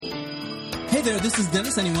Hey there, this is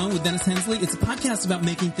Dennis Anyone with Dennis Hensley. It's a podcast about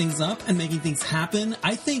making things up and making things happen.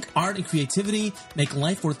 I think art and creativity make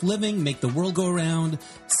life worth living, make the world go around.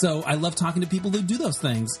 So I love talking to people who do those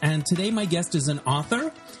things. And today my guest is an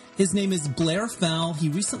author. His name is Blair Fell. He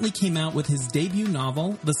recently came out with his debut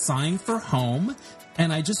novel, The Sign for Home.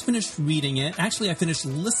 And I just finished reading it. Actually, I finished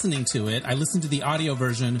listening to it. I listened to the audio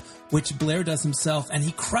version, which Blair does himself, and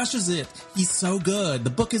he crushes it. He's so good. The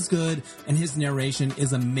book is good, and his narration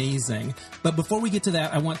is amazing. But before we get to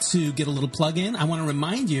that, I want to get a little plug in. I want to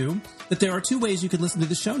remind you that there are two ways you can listen to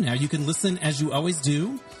the show now. You can listen as you always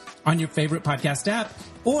do on your favorite podcast app,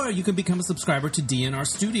 or you can become a subscriber to DNR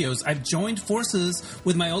Studios. I've joined forces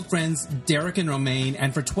with my old friends Derek and Romaine,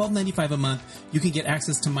 and for $12.95 a month, you can get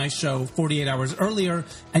access to my show 48 hours earlier,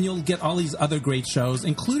 and you'll get all these other great shows,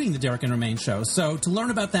 including the Derek and Romaine show. So to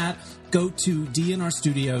learn about that, go to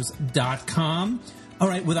dnrstudios.com. All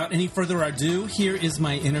right, without any further ado, here is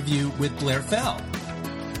my interview with Blair Fell.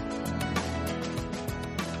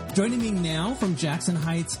 Joining me now from Jackson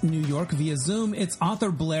Heights, New York via Zoom, it's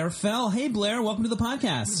author Blair Fell. Hey, Blair, welcome to the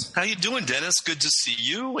podcast. How you doing, Dennis? Good to see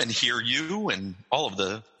you and hear you and all of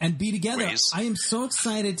the and be together. ways. I am so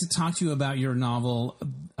excited to talk to you about your novel,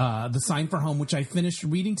 The Sign for Home, which I finished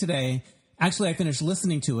reading today. Actually, I finished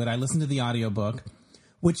listening to it. I listened to the audiobook,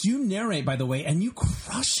 which you narrate, by the way, and you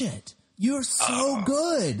crush it. You're so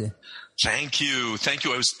good. Thank you. I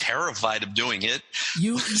was terrified of doing it.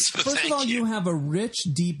 First of all, you have a rich,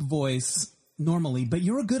 deep voice normally, but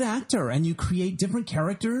you're a good actor and you create different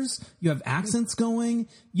characters. You have accents going.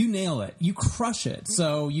 You nail it. You crush it.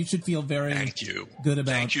 So you should feel very good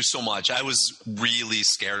about it. Thank you so much. I was really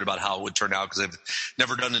scared about how it would turn out because I've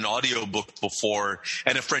never done an audiobook before.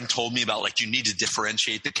 And a friend told me about, you need to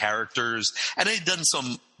differentiate the characters. And I had done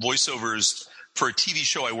some voiceovers for a TV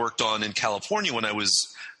show I worked on in California when I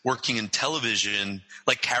was working in television,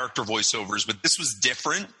 like character voiceovers, but this was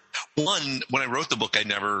different. One, when I wrote the book, I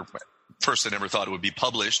never thought it would be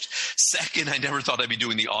published. Second, I never thought I'd be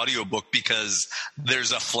doing the audiobook because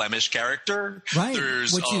there's a Flemish character. Right,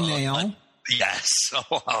 which you nail. Yes.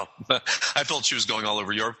 I felt she was going all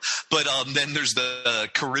over Europe. But then there's the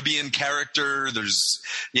Caribbean character. It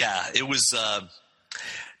was...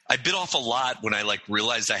 I bit off a lot when I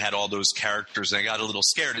realized I had all those characters, and I got a little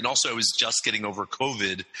scared. And also I was just getting over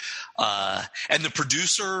COVID. And the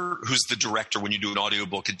producer, who's the director, when you do an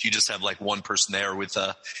audiobook, you just have one person there with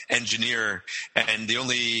an engineer. And the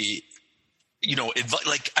only,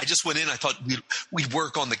 I just went in, I thought we'd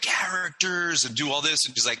work on the characters and do all this.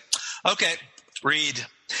 And she's like, okay, read.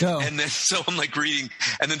 Go. And then, so I'm reading.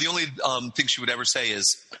 And then the only thing she would ever say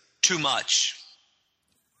is, too much.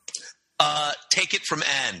 Take it from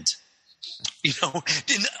and.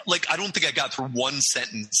 I don't think I got through one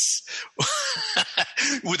sentence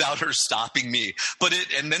without her stopping me.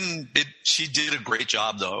 She did a great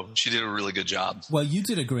job, though. She did a really good job. Well, you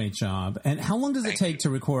did a great job. And how long does it take to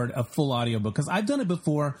record a full audiobook? Because I've done it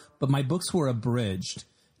before, but my books were abridged.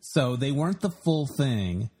 So they weren't the full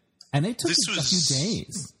thing. And it took a few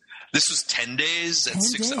days. This was 10 days at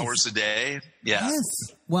 6 hours a day. Yeah. Yes.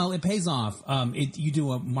 Well, it pays off. You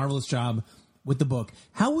do a marvelous job with the book.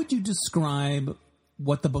 How would you describe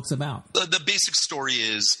what the book's about? The basic story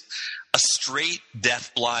is a straight,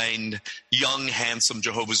 deafblind, young, handsome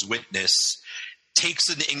Jehovah's Witness takes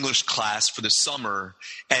an English class for the summer,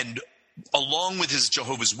 and along with his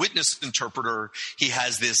Jehovah's Witness interpreter, he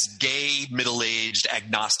has this gay, middle-aged,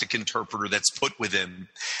 agnostic interpreter that's put with him,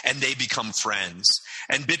 and they become friends.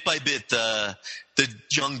 And bit by bit, the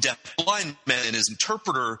young deaf-blind man and his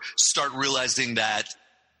interpreter start realizing that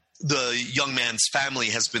the young man's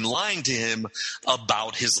family has been lying to him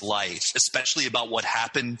about his life, especially about what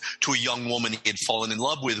happened to a young woman he had fallen in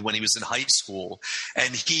love with when he was in high school.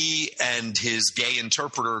 And he and his gay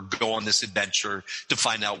interpreter go on this adventure to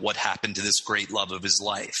find out what happened to this great love of his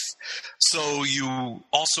life. So you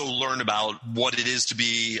also learn about what it is to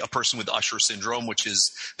be a person with Usher syndrome, which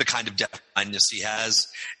is the kind of deafblindness he has,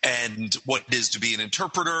 and what it is to be an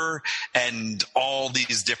interpreter, and all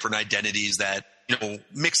these different identities that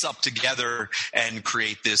mix up together and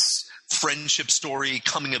create this friendship story,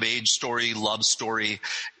 coming of age story, love story.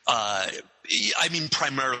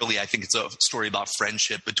 Primarily, I think it's a story about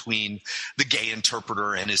friendship between the gay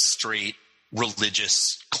interpreter and his straight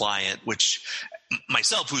religious client, which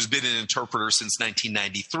myself, who's been an interpreter since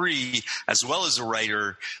 1993, as well as a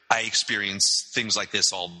writer, I experience things like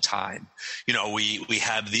this all the time.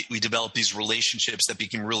 We develop these relationships that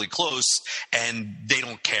become really close, and they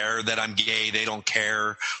don't care that I'm gay. They don't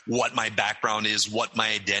care what my background is, what my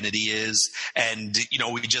identity is. And,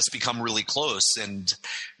 we just become really close. And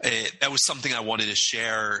that was something I wanted to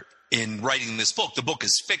share in writing this book. The book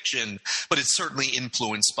is fiction, but it's certainly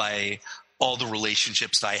influenced by all the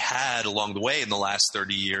relationships I had along the way in the last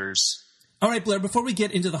 30 years. All right, Blair, before we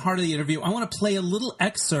get into the heart of the interview, I want to play a little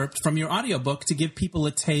excerpt from your audiobook to give people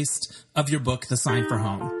a taste of your book, The Sign for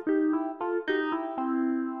Home.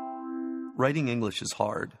 Writing English is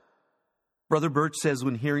hard. Brother Birch says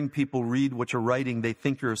when hearing people read what you're writing, they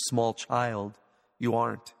think you're a small child. You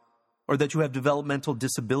aren't. Or that you have developmental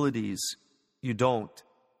disabilities. You don't.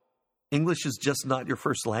 English is just not your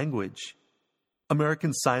first language.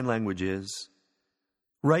 American Sign Language is.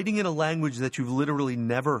 Writing in a language that you've literally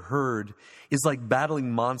never heard is like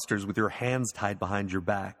battling monsters with your hands tied behind your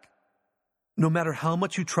back. No matter how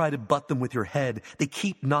much you try to butt them with your head, they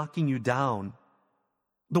keep knocking you down.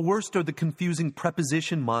 The worst are the confusing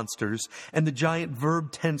preposition monsters and the giant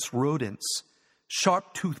verb tense rodents,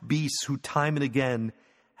 sharp-toothed beasts who time and again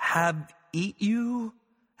have eat you,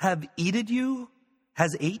 have eated you,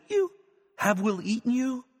 has ate you, have will eaten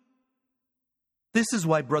you. This is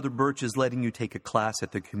why Brother Birch is letting you take a class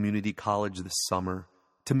at the community college this summer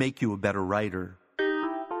to make you a better writer.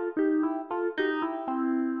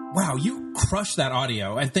 Wow, you crushed that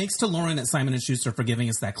audio. And thanks to Lauren at Simon & Schuster for giving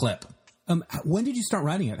us that clip. When did you start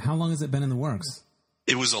writing it? How long has it been in the works?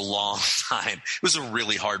 It was a long time. It was a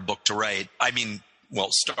really hard book to write. I mean,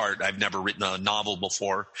 I've never written a novel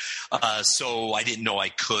before, so I didn't know I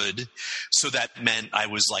could. So that meant I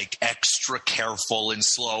was like extra careful and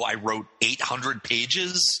slow. I wrote 800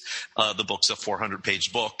 pages. The book's a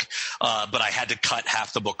 400-page book, but I had to cut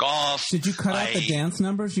half the book off. Did you cut out the dance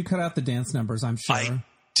numbers? You cut out the dance numbers, I'm sure. I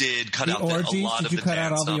did cut out orgies? A lot Did of you the cut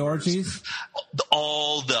out all the numbers. orgies?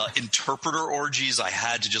 All the interpreter orgies I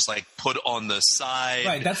had to just like put on the side.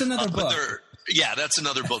 Right, that's another book. Yeah, that's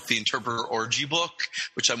another book, the Interpreter Orgy book,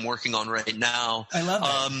 which I'm working on right now. I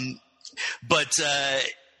love it. But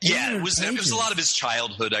yeah, it was a lot of his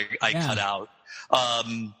childhood I cut out.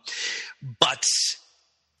 But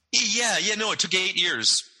it took 8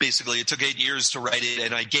 years, basically. It took 8 years to write it,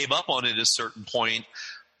 and I gave up on it at a certain point.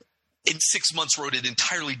 In 6 months, wrote an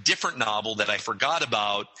entirely different novel that I forgot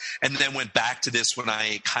about, and then went back to this when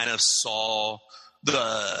I kind of saw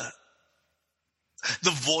the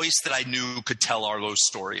voice that I knew could tell Arlo's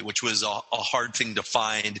story, which was a hard thing to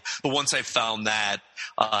find. But once I found that,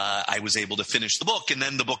 I was able to finish the book. And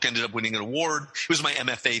then the book ended up winning an award. It was my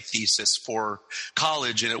MFA thesis for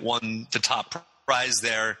college, and it won the top prize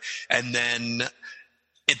there. And then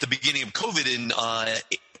at the beginning of COVID in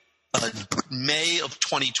May of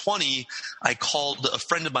 2020, I called a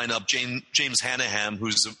friend of mine up, James Hannaham,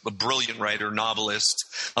 who's a brilliant writer, novelist,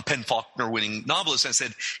 a PEN Faulkner-winning novelist. I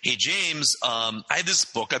said, "Hey, James, I have this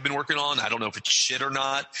book I've been working on. I don't know if it's shit or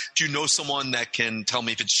not. Do you know someone that can tell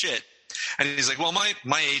me if it's shit?" And he's like, "Well,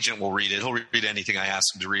 my agent will read it. He'll read anything I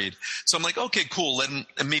ask him to read." So I'm like, "Okay, cool. And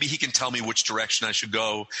maybe he can tell me which direction I should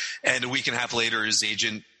go." And a week and a half later, his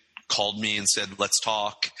agent called me and said, "Let's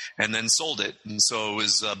talk," and then sold it. And so it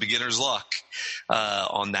was beginner's luck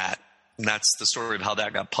on that. And that's the story of how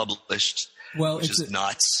that got published, which is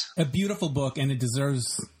nuts. A beautiful book, and it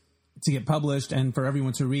deserves to get published and for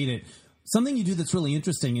everyone to read it. Something you do that's really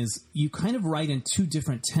interesting is you kind of write in two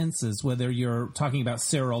different tenses, whether you're talking about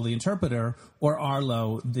Cyril, the interpreter, or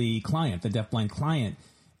Arlo, the client, the deafblind client.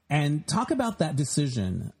 And talk about that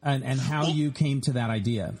decision and how you came to that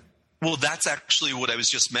idea. Well, that's actually what I was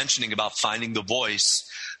just mentioning about finding the voice.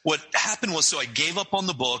 What happened was, so I gave up on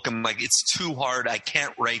the book. I'm like, it's too hard. I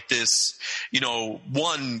can't write this.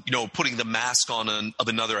 Putting the mask on of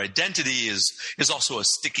another identity is also a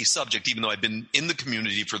sticky subject. Even though I've been in the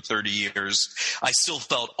community for 30 years, I still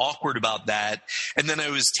felt awkward about that. And then I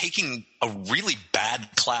was taking a really bad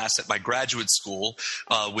class at my graduate school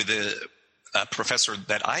with a professor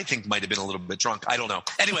that I think might have been a little bit drunk. I don't know.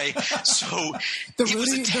 Anyway, so the it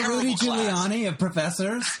was a terrible Rudy class. Giuliani of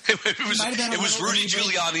professors. It was Rudy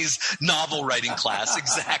Giuliani's novel writing class.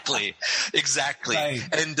 Exactly. Right.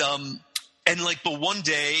 But one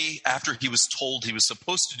day after he was told he was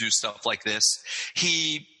supposed to do stuff like this,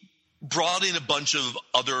 he brought in a bunch of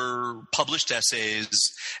other published essays,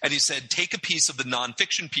 and he said, take a piece of the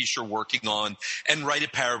nonfiction piece you're working on and write a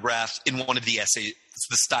paragraph in one of the essays,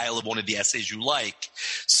 the style of one of the essays you like.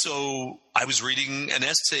 So I was reading an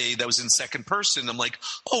essay that was in second person. I'm like,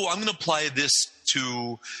 I'm going to apply this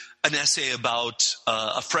to an essay about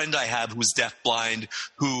a friend I have who's deafblind,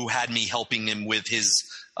 who had me helping him with his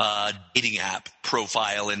dating app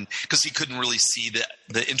profile, and because he couldn't really see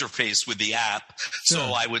the interface with the app. Sure.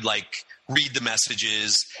 So I would read the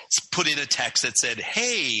messages, put in a text that said,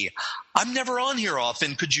 hey, I'm never on here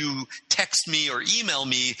often. Could you text me or email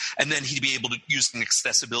me? And then he'd be able to, using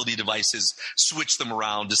accessibility devices, switch them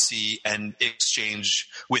around to see and exchange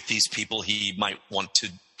with these people he might want to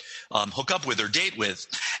hook up with or date with.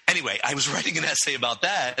 Anyway, I was writing an essay about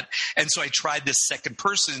that. And so I tried this second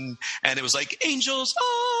person, and it was like, angels,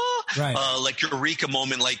 like eureka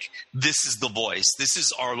moment, like this is the voice. This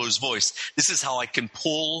is Arlo's voice. This is how I can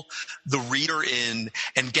pull the reader in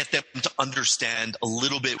and get them to understand a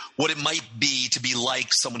little bit what it might be to be like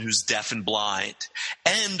someone who's deaf and blind.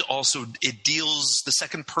 And also it deals the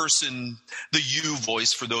second person, the you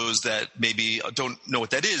voice, for those that maybe don't know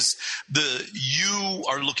what that is. You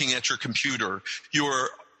are looking at your computer. You're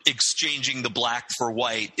exchanging the black for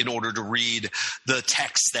white in order to read the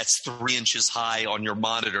text that's 3 inches high on your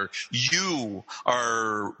monitor. You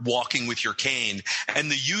are walking with your cane, and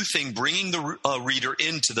the you thing, bringing the reader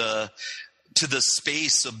into the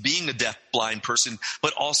space of being a deaf blind person,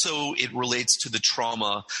 but also it relates to the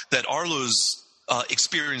trauma that Arlo's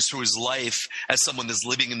experienced through his life as someone that's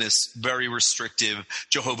living in this very restrictive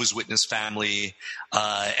Jehovah's Witness family,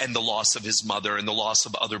 and the loss of his mother and the loss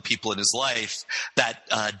of other people in his life. That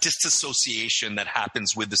disassociation that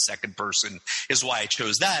happens with the second person is why I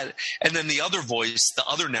chose that. And then the other voice, the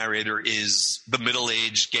other narrator, is the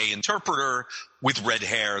middle-aged gay interpreter with red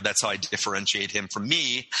hair. That's how I differentiate him from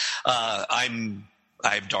me. I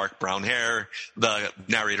have dark brown hair. The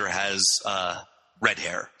narrator has red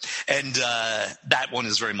hair. And that one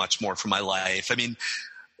is very much more from my life. I mean,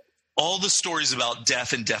 all the stories about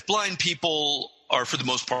deaf and deafblind people are, for the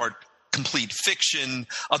most part, complete fiction,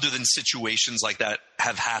 other than situations like that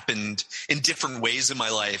have happened in different ways in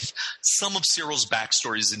my life. Some of Cyril's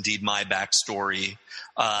backstory is indeed my backstory,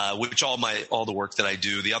 which all the work that I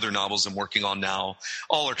do, the other novels I'm working on now,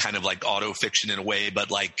 all are kind of like auto fiction in a way,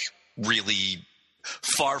 but like really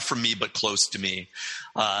far from me, but close to me.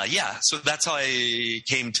 So that's how I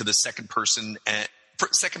came to the second person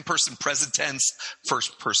present tense,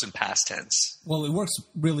 first person past tense. Well, it works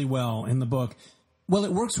really well in the book. Well,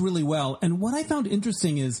 it works really well. And what I found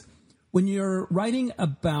interesting is when you're writing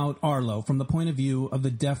about Arlo from the point of view of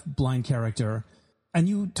the deaf blind character, and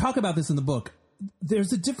you talk about this in the book,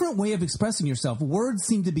 there's a different way of expressing yourself. Words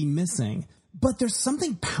seem to be missing. But there's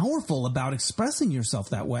something powerful about expressing yourself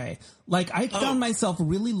that way. Like, I found myself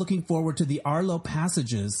really looking forward to the Arlo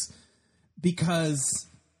passages because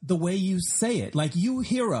the way you say it, like, you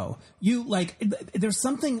hero, you like, there's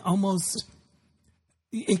something almost,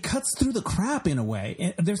 it cuts through the crap in a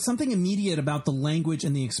way. There's something immediate about the language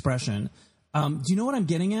and the expression. Do you know what I'm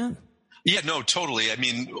getting at? Yeah, no, totally. I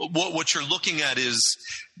mean, what you're looking at is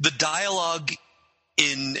the dialogue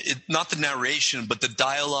not the narration, but the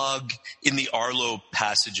dialogue in the Arlo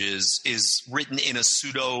passages is written in a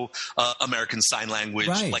pseudo American Sign Language,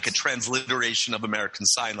 right, like a transliteration of American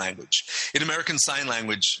Sign Language. In American Sign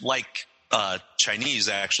Language, like Chinese,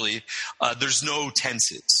 actually, there's no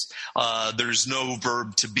tenses. There's no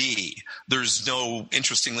verb to be. There's no,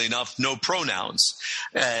 interestingly enough, no pronouns.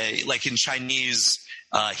 Like in Chinese,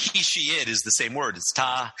 he, she, it is the same word. It's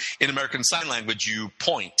ta. In American Sign Language, you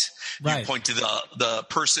point. Right. You point to the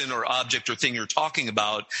person or object or thing you're talking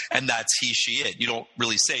about, and that's he, she, it. You don't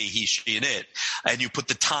really say he, she, and it. And you put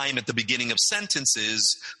the time at the beginning of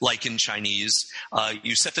sentences, like in Chinese.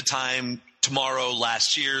 You set the time tomorrow,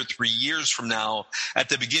 last year, 3 years from now, at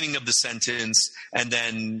the beginning of the sentence, and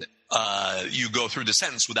then you go through the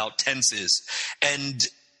sentence without tenses. And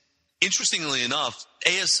interestingly enough,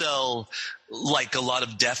 ASL, like a lot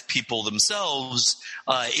of deaf people themselves,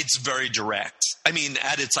 it's very direct. I mean,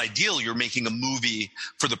 at its ideal, you're making a movie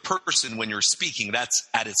for the person when you're speaking. That's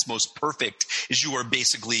at its most perfect, is you are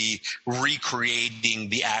basically recreating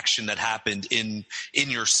the action that happened in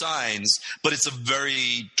your signs, but it's a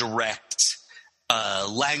very direct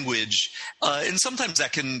language. And sometimes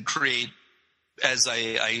that can create, as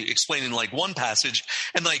I explained in like one passage,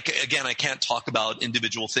 and like, again, I can't talk about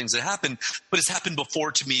individual things that happen, but it's happened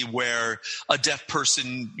before to me where a deaf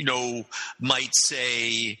person, might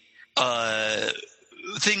say,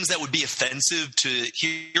 things that would be offensive to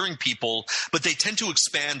hearing people, but they tend to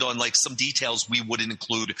expand on like some details we wouldn't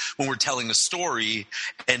include when we're telling a story.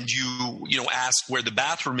 And you ask where the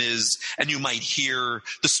bathroom is, and you might hear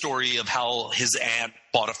the story of how his aunt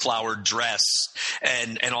bought a flowered dress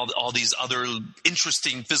and all these other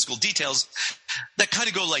interesting physical details that kind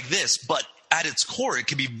of go like this. But at its core, it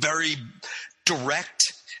can be very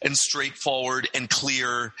direct and straightforward and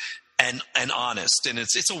clear and honest. And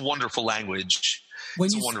it's a wonderful language.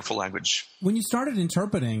 It's a wonderful language. When you started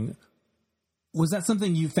interpreting, was that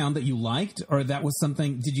something you found that you liked, or that was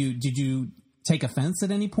something? Did you take offense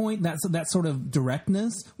at any point? That sort of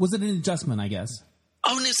directness? Was it an adjustment, I guess?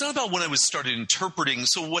 Oh, and it's not about when I started interpreting.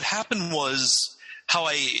 So what happened was, how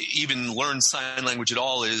I even learned sign language at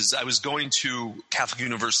all is I was going to Catholic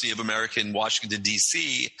University of America in Washington,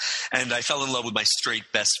 D.C., and I fell in love with my straight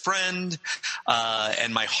best friend,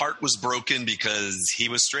 and my heart was broken because he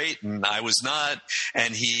was straight and I was not,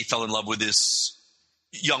 and he fell in love with this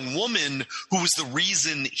young woman who was the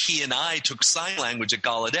reason he and I took sign language at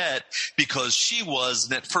Gallaudet, because she was,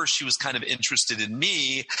 and at first she was kind of interested in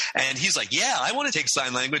me, and he's like, yeah, I want to take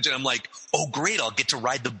sign language, and I'm like, oh great, I'll get to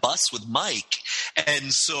ride the bus with Mike.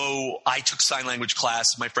 And so I took sign language class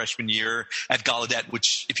my freshman year at Gallaudet,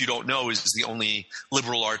 which, if you don't know, is the only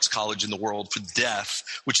liberal arts college in the world for the deaf,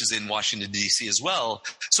 which is in Washington, D.C. as well.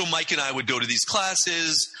 So Mike and I would go to these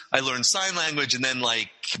classes, I learned sign language, and then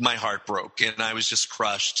my heart broke, and I was just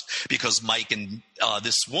crushed because Mike and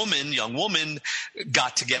this young woman,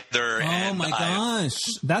 got together. Oh my gosh,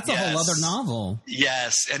 that's a whole other novel.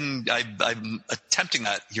 Yes, and I'm attempting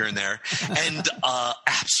that here and there, and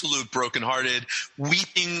absolute brokenhearted,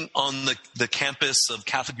 weeping on the campus of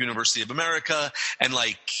Catholic University of America, and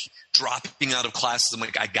dropping out of classes. I'm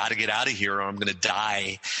like, I got to get out of here or I'm going to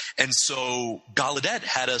die. And so Gallaudet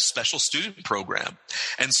had a special student program.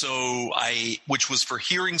 And so which was for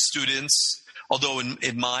hearing students, although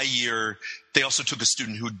in my year, they also took a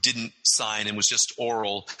student who didn't sign and was just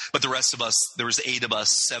oral. But the rest of us, there was 8 of us,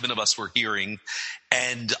 7 of us were hearing.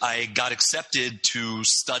 And I got accepted to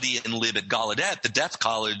study and live at Gallaudet, the deaf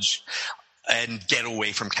college, and get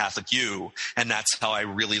away from Catholic U. And that's how I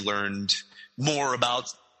really learned more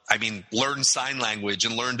learned sign language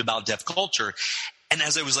and learned about deaf culture. And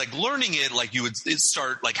as I was learning it, you would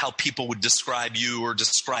start how people would describe you or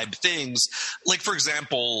describe things. For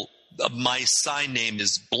example, my sign name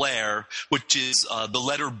is Blair, which is the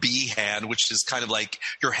letter B hand, which is kind of like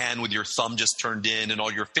your hand with your thumb just turned in and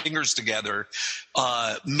all your fingers together,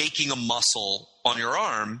 making a muscle on your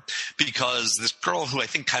arm, because this girl who I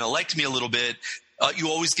think kind of liked me a little bit, you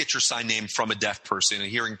always get your sign name from a deaf person. A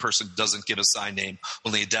hearing person doesn't give a sign name.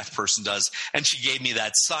 Only a deaf person does. And she gave me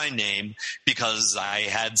that sign name because I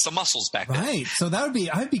had some muscles back then. Right. So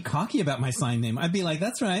I'd be cocky about my sign name. I'd be like,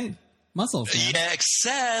 that's right. Muscles. Man. Yeah,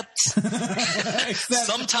 except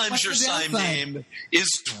sometimes your sign name is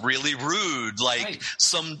really rude.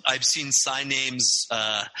 I've seen sign names.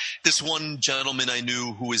 This one gentleman I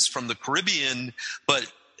knew who is from the Caribbean, but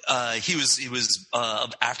he was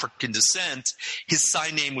of African descent. His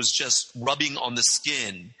sign name was just rubbing on the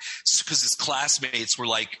skin, because his classmates were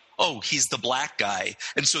like, oh, he's the black guy.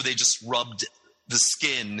 And so they just rubbed the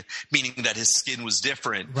skin, meaning that his skin was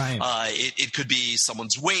different. Right. It could be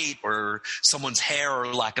someone's weight or someone's hair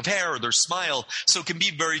or lack of hair or their smile. So it can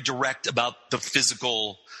be very direct about the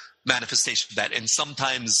physical manifestation of that. And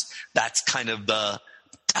sometimes that's kind of the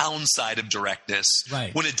downside of directness.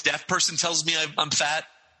 Right. When a deaf person tells me I'm fat,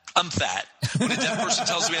 I'm fat. When a deaf person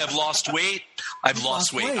tells me I've lost weight, I've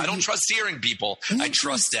lost weight. I don't trust hearing people. I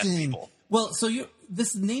trust deaf people. Well, so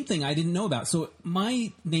this name thing I didn't know about. So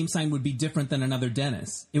my name sign would be different than another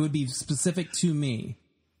Dennis. It would be specific to me.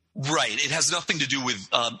 Right. It has nothing to do with,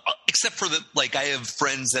 except for I have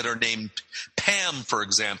friends that are named Pam, for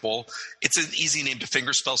example. It's an easy name to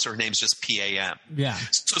fingerspell, so her name's just P-A-M. Yeah.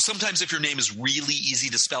 So sometimes if your name is really easy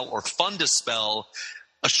to spell or fun to spell,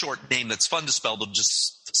 a short name that's fun to spell, they'll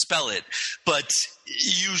just spell it. But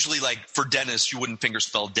usually, for Dennis, you wouldn't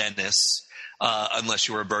fingerspell Dennis. Unless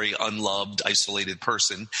you were a very unloved, isolated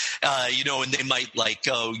person, and they might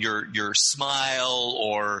your smile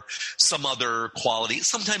or some other quality.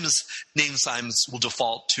 Sometimes name signs will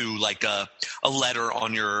default to a letter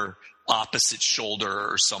on your opposite shoulder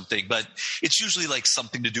or something, but it's usually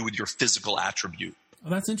something to do with your physical attribute.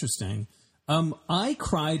 Oh, that's interesting. I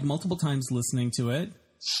cried multiple times listening to it.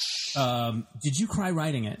 Did you cry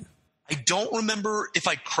writing it? I don't remember if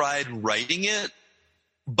I cried writing it,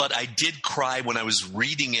 but I did cry when I was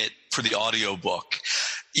reading it for the audiobook.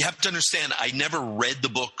 You have to understand, I never read the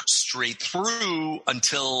book straight through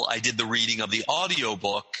until I did the reading of the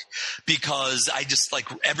audiobook, because I just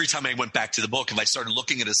every time I went back to the book, if I started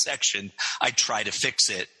looking at a section, I try to fix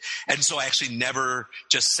it. And so I actually never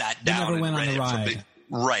just sat down and read it. Ride.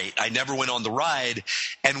 Right. I never went on the ride.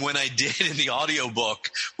 And when I did in the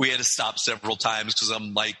audiobook, we had to stop several times because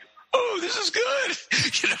I'm like, oh, this is good,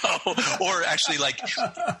 or actually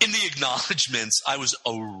in the acknowledgments, I was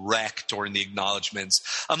a wreck during the acknowledgments.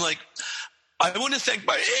 I'm like, I want to thank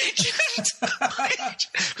my agent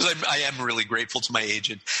because I am really grateful to my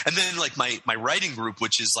agent. And then like my writing group,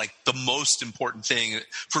 which is like the most important thing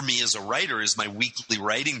for me as a writer, is my weekly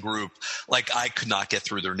writing group. Like I could not get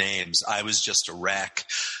through their names. I was just a wreck.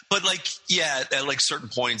 But like, yeah, at like certain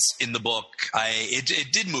points in the book,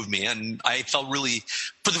 it did move me. And I felt really,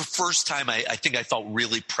 for the first time, I think I felt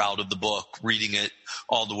really proud of the book, reading it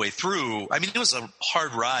all the way through. I mean, it was a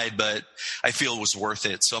hard ride, but I feel it was worth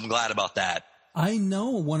it. So I'm glad about that. I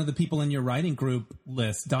know one of the people in your writing group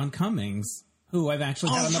list, Don Cummings, who I've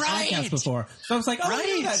actually had on the podcast before. So I was like, I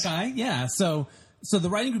know that guy. Yeah. So the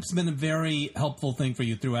writing group's been a very helpful thing for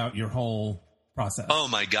you throughout your whole process. Oh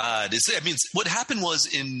my God. What happened was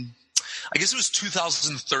I guess it was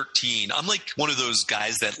 2013. I'm like one of those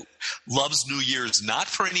guys that loves New Year's, not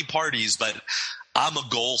for any parties, but I'm a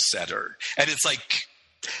goal setter. And it's like,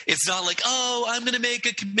 it's not like, oh, I'm going to make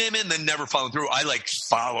a commitment and then never follow through. I like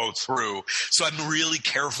follow through. So I'm really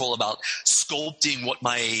careful about sculpting what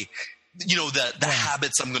my, the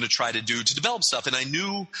habits I'm going to try to do to develop stuff. And I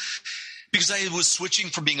knew, because I was switching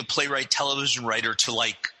from being a playwright, television writer to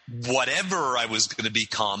like whatever I was going to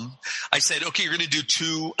become, I said, okay, you're going to do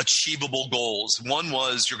 2 achievable goals. One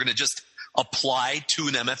was you're going to just apply to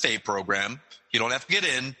an MFA program. You don't have to get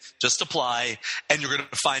in, just apply, and you're going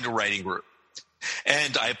to find a writing group.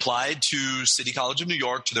 And I applied to City College of New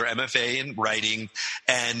York to their MFA in writing.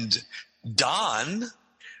 And Don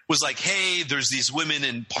was like, hey, there's these women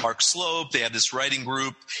in Park Slope. They have this writing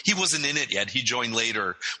group. He wasn't in it yet. He joined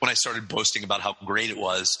later when I started boasting about how great it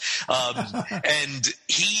was. And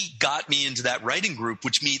he got me into that writing group,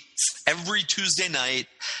 which meets every Tuesday night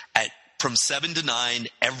from 7 to 9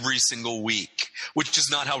 every single week, which is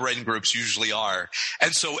not how writing groups usually are.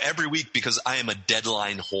 And so every week, because I am a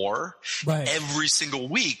deadline whore, every single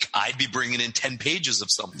week I'd be bringing in 10 pages of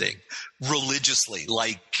something religiously.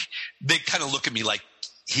 Like they kind of look at me like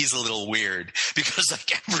he's a little weird, because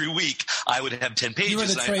like every week I would have 10 pages. You were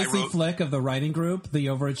the Tracy Flick of the writing group, the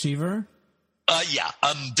overachiever? Yeah,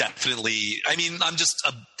 I'm definitely, I'm just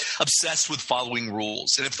obsessed with following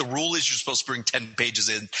rules. And if the rule is you're supposed to bring 10 pages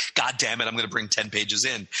in, God damn it, I'm going to bring 10 pages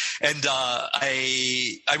in. And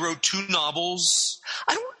I wrote 2 novels.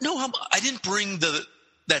 I don't know how, I didn't bring the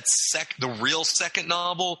real second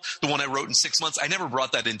novel, the one I wrote in 6 months. I never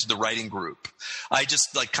brought that into the writing group. I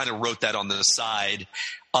just like kind of wrote that on the side.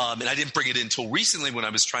 And I didn't bring it in until recently when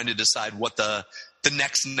I was trying to decide what the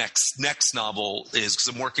next novel is, because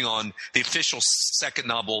I'm working on the official second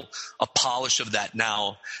novel, a polish of that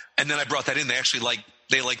now. And then I brought that in.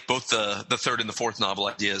 They like both the third and the fourth novel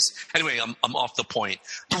ideas. Anyway, I'm off the point.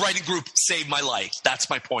 The writing group saved my life. That's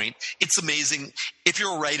my point. It's amazing. If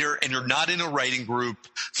you're a writer and you're not in a writing group,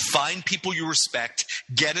 find people you respect,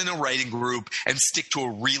 get in a writing group, and stick to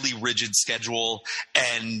a really rigid schedule.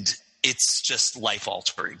 And it's just life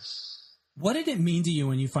altering. What did it mean to you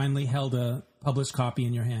when you finally held a published copy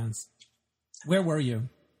in your hands? Where were you?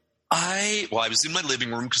 I was in my living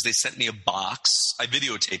room because they sent me a box. I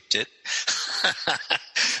videotaped it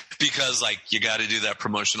because like you got to do that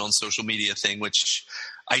promotion on social media thing, which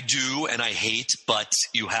I do and I hate, but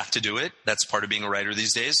you have to do it. That's part of being a writer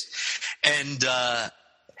these days. And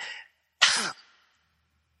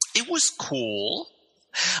it was cool.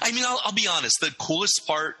 I'll be honest. The coolest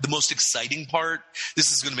part, the most exciting part,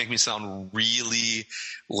 this is going to make me sound really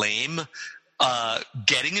lame,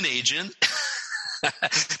 getting an agent.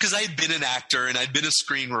 Because I had been an actor and I'd been a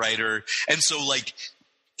screenwriter. And so like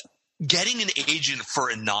getting an agent for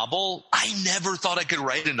a novel, I never thought I could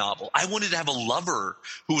write a novel. I wanted to have a lover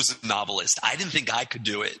who was a novelist. I didn't think I could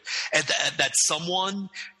do it. And that someone,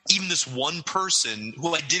 even this one person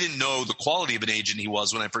who I didn't know the quality of an agent he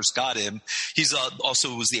was when I first got him. He's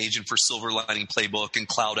also was the agent for Silver Lining Playbook and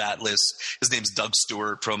Cloud Atlas. His name's Doug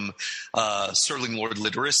Stewart from Sterling Lord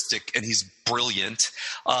Literaristic, and he's brilliant.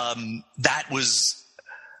 That was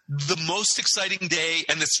the most exciting day,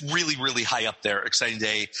 and it's really, really high up there, exciting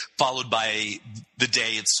day, followed by the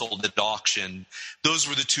day it sold at auction. Those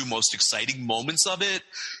were the 2 most exciting moments of it.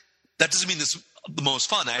 That doesn't mean this is the most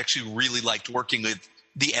fun. I actually really liked working with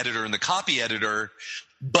the editor and the copy editor,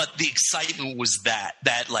 but the excitement was that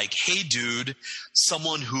like, hey dude,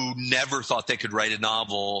 someone who never thought they could write a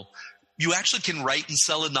novel, you actually can write and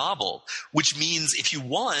sell a novel, which means if you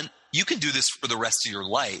want, you can do this for the rest of your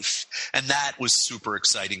life. And that was super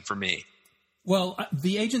exciting for me. Well,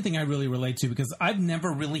 the agent thing I really relate to, because I've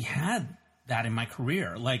never really had that in my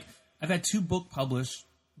career. Like I've had 2 books published,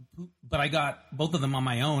 but I got both of them on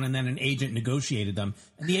my own, and then an agent negotiated them.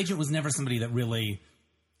 And the agent was never somebody that really,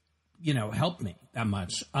 helped me that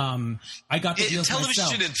much. I got the deals television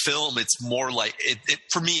myself. and film, it's more like it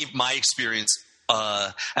for me, my experience,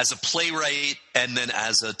 as a playwright and then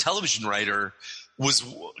as a television writer was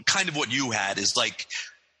kind of what you had, is like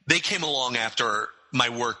they came along after my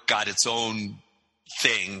work got its own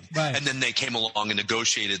thing, right, and then they came along and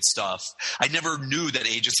negotiated stuff. I never knew that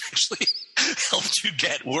agents actually helped you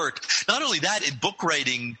get work. Not only that, in book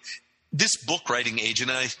writing, this book writing agent,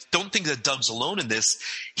 and I don't think that Doug's alone in this,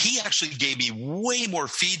 he actually gave me way more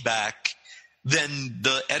feedback than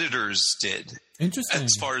the editors did. Interesting.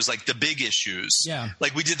 As far as like the big issues. Yeah.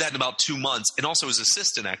 Like we did that in about 2 months. And also his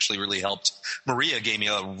assistant actually really helped. Maria gave me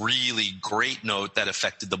a really great note that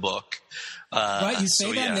affected the book. Right. You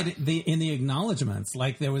say that in the acknowledgments,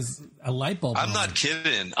 like there was a light bulb. I'm not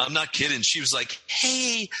kidding. She was like,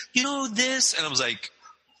 hey, you know this? And I was like,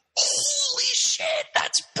 holy shit,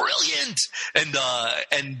 that's brilliant. And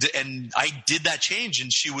I did that change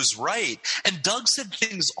and she was right. And Doug said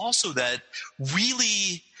things also that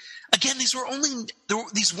really, again, these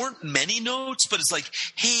weren't many notes, but it's like,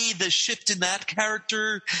 hey, the shift in that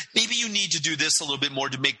character, maybe you need to do this a little bit more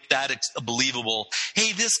to make that believable.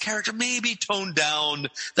 Hey, this character, maybe tone down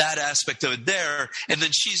that aspect of it there. And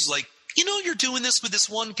then she's like, you know, you're doing this with this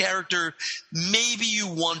one character. Maybe you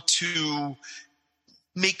want to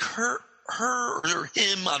make her or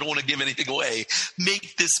him, I don't want to give anything away,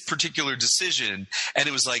 make this particular decision. And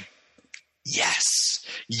it was like, yes,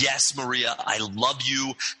 Maria, I love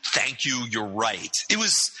you. Thank you. You're right. It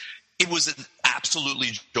was an absolutely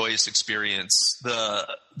joyous experience. The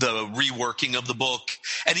reworking of the book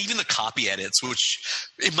and even the copy edits, which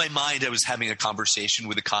in my mind, I was having a conversation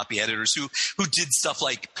with the copy editors who did stuff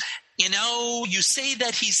like, you know, you say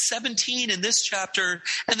that he's 17 in this chapter,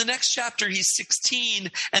 and the next chapter he's 16,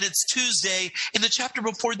 and it's Tuesday. In the chapter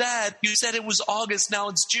before that, you said it was August, now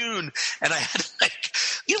it's June. And I had like,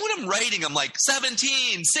 you know, when I'm writing, I'm like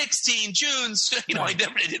 17, 16, June. You know, I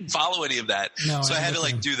didn't follow any of that. No, so I had to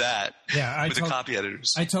like do that with the copy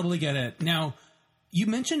editors. I totally get it. Now, you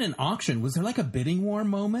mentioned an auction. Was there like a bidding war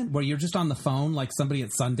moment where you're just on the phone like somebody at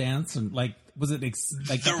Sundance and like, was it like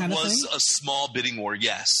there that kind of was thing? a small bidding war?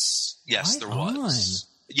 Yes, right there was.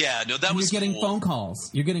 Yeah, no, that was. You're getting cool. phone calls.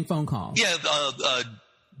 You're getting phone calls. Yeah,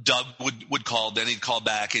 Doug would call. Then he'd call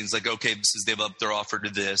back and he's like, "Okay, they've upped their offer to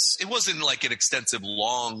this." It wasn't like an extensive,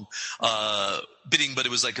 long bidding, but it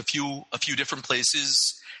was like a few different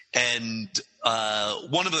places, and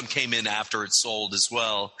one of them came in after it sold as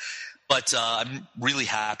well. But I'm really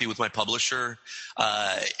happy with my publisher.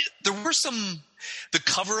 There were the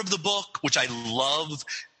cover of the book, which I love,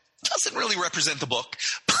 doesn't really represent the book,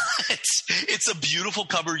 but it's a beautiful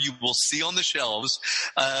cover you will see on the shelves.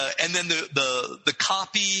 And then the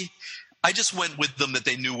copy, I just went with them that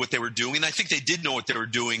they knew what they were doing. I think they did know what they were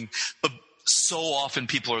doing, but so often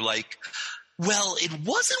people are like, well, it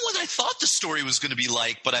wasn't what I thought the story was going to be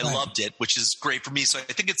like, but I loved it, which is great for me. So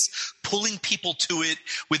I think it's pulling people to it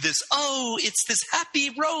with this, oh, it's this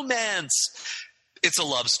happy romance. It's a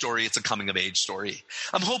love story. It's a coming-of-age story.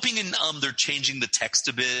 I'm hoping they're changing the text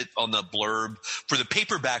a bit on the blurb for the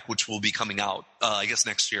paperback, which will be coming out, I guess,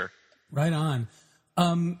 next year. Right on.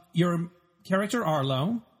 Your character,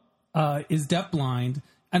 Arlo, is deafblind,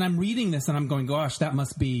 and I'm reading this, and I'm going, gosh, that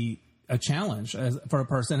must be a challenge for a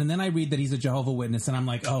person. And then I read that he's a Jehovah's Witness, and I'm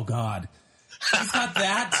like, oh, God. He's got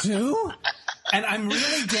that, too? And I'm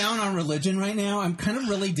really down on religion right now. I'm kind of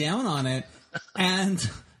really down on it. And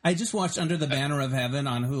I just watched Under the Banner of Heaven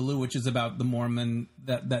on Hulu, which is about the Mormon,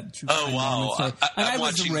 that true. Oh, wow. I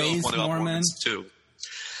was raised Mormon, too.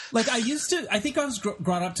 Like I think I was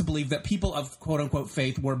brought up to believe that people of quote unquote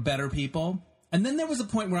faith were better people. And then there was a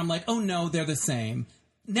point where I'm like, oh no, they're the same.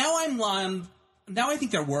 Now I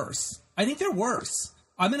think they're worse. I think they're worse.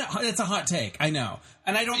 It's a hot take, I know,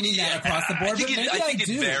 and I don't mean that across the board. I think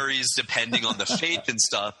it varies depending on the faith and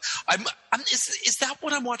stuff. Is that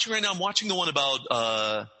what I'm watching right now? I'm watching the one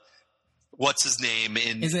about what's his name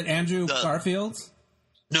in. Is it Andrew Garfield?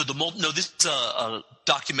 No, this is a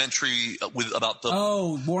documentary about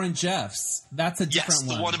the. Warren Jeffs. That's a different one.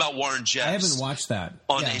 Yes, the one about Warren Jeffs. I haven't watched that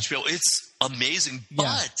on HBO. It's amazing,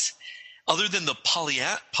 but other than the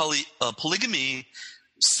polygamy.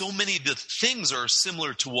 So many of the things are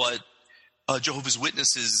similar to what Jehovah's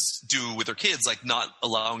Witnesses do with their kids, like not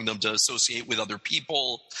allowing them to associate with other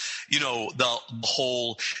people. You know, the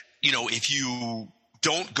whole, you know, if you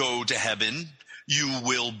don't go to heaven, you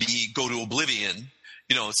will go to oblivion.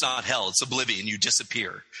 You know, it's not hell, it's oblivion. You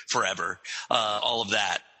disappear forever. All of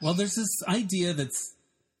that. Well, there's this idea that's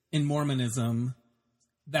in Mormonism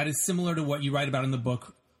that is similar to what you write about in the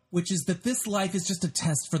book, which is that this life is just a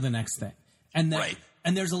test for the next thing. And that, right.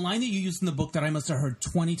 And there's a line that you use in the book that I must have heard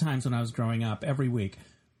 20 times when I was growing up every week.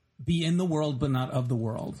 Be in the world, but not of the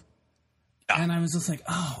world. And I was just like,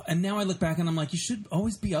 oh, and now I look back and I'm like, you should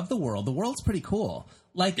always be of the world. The world's pretty cool.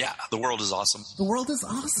 Like, yeah, the world is awesome. The world is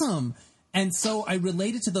awesome. And so I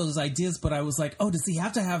related to those ideas, but I was like, oh, does he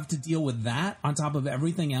have to deal with that on top of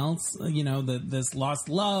everything else? You know, this lost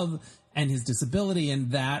love and his disability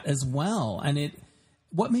and that as well. And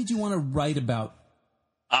what made you want to write about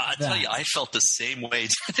I tell you, I felt the same way,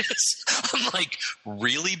 Dennis. I'm like,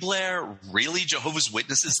 really, Blair? Really, Jehovah's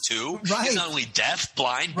Witnesses too? Right. He's not only deaf,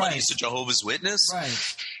 blind, but he's a Jehovah's Witness. Right.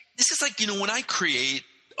 This is like, when I create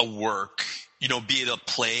a work, be it a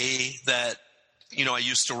play that, I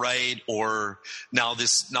used to write, or now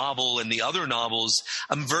this novel and the other novels,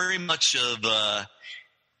 I'm very much of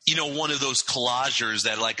one of those collagers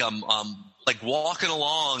that like I'm like walking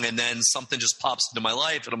along and then something just pops into my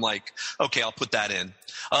life and I'm like, okay, I'll put that in.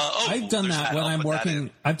 I've done that when I'm working.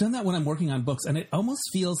 I've done that when I'm working on books, and it almost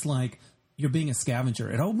feels like you're being a scavenger.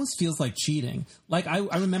 It almost feels like cheating. Like I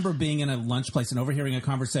remember being in a lunch place and overhearing a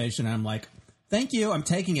conversation, and I'm like, thank you, I'm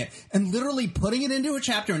taking it, and literally putting it into a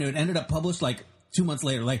chapter, and it ended up published like 2 months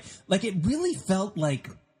later. Like it really felt like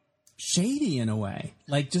shady in a way.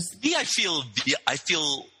 Like just I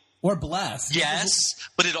feel. Or blessed. Yes,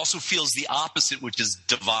 but it also feels the opposite, which is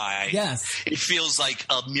divine. Yes. It feels like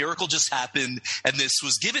a miracle just happened and this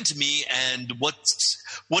was given to me, and what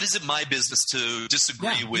is it my business to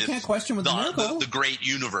disagree with? You can't question with the great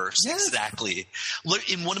universe. Yes. Exactly. Look,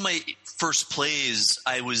 in one of my first plays,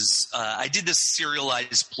 I did this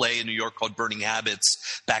serialized play in New York called Burning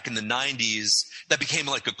Habits back in the 90s that became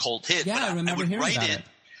like a cult hit. Yeah, I remember hearing about it.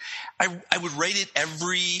 I would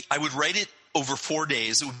write it over 4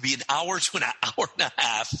 days. It would be an hour to an hour and a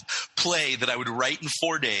half play that I would write in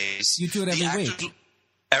 4 days. You do it every week?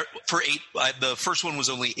 For 8. The first one was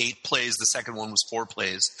only 8 plays. The second one was 4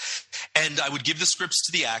 plays. And I would give the scripts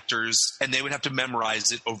to the actors, and they would have to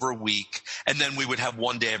memorize it over a week. And then we would have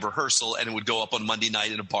 1 day of rehearsal, and it would go up on Monday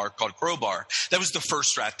night in a bar called Crowbar. That was the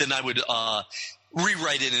first draft. Then I would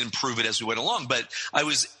rewrite it and improve it as we went along. But I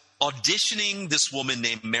was auditioning this woman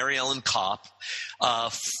named Mary Ellen Kopp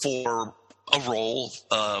for a role,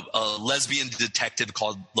 a lesbian detective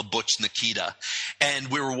called La Butch Nikita. And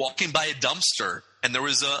we were walking by a dumpster, and there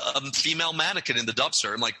was a female mannequin in the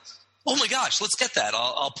dumpster. I'm like, oh my gosh, let's get that.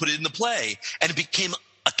 I'll put it in the play. And it became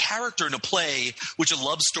a character in a play, which a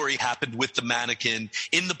love story happened with the mannequin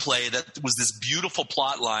in the play that was this beautiful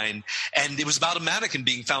plot line. And it was about a mannequin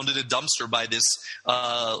being found in a dumpster by this,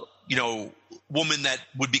 woman that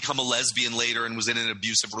would become a lesbian later and was in an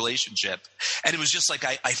abusive relationship. And it was just like,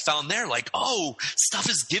 I found there, like, oh, stuff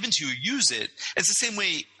is given to you, use it. It's the same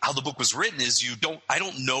way how the book was written is I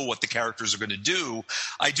don't know what the characters are going to do.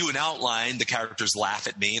 I do an outline. The characters laugh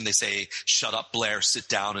at me and they say, shut up, Blair, sit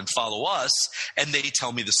down and follow us. And they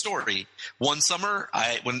tell me the story. One summer,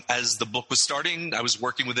 as the book was starting, I was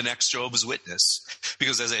working with an ex-Jehovah's Witness,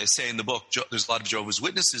 because as I say in the book, there's a lot of Jehovah's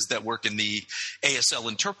Witnesses that work in the ASL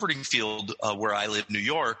interpreting field where I live, New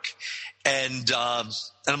York. And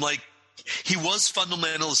I'm like, he was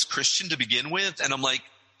fundamentalist Christian to begin with. And I'm like,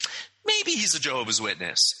 maybe he's a Jehovah's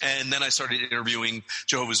Witness. And then I started interviewing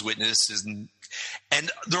Jehovah's Witnesses,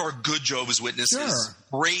 and there are good Jehovah's Witnesses,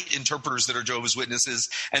 great interpreters that are Jehovah's Witnesses,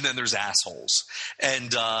 and then there's assholes.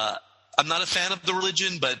 And I'm not a fan of the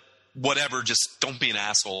religion, but whatever, just don't be an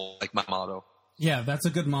asshole, like my motto. Yeah, that's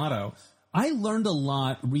a good motto. I learned a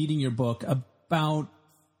lot reading your book about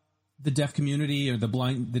the deaf community, or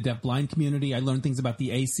the deaf blind community. I learned things about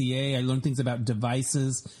the ACA. I learned things about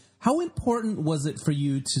devices. How important was it for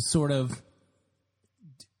you to sort of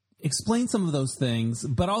explain some of those things,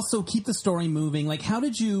 but also keep the story moving? Like, how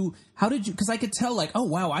did you, because I could tell, like, oh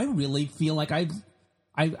wow, I really feel like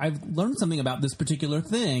I've learned something about this particular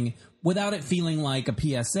thing without it feeling like a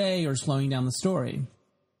PSA or slowing down the story.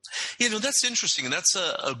 That's interesting, and that's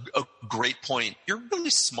a great point. You're really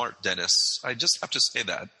smart, Dennis. I just have to say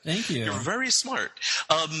that. Thank you. You're very smart.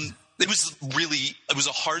 It was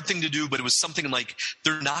a hard thing to do, but it was something like,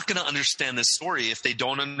 they're not going to understand this story if they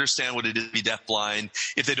don't understand what it is to be deafblind,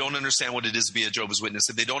 if they don't understand what it is to be a Jehovah's Witness,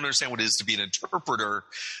 if they don't understand what it is to be an interpreter,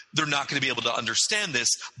 they're not going to be able to understand this.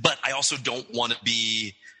 But I also don't want to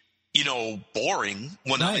be, boring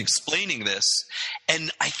when I'm explaining this.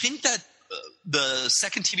 And I think that the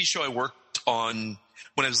second TV show I worked on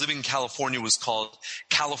when I was living in California was called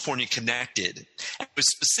California Connected. I was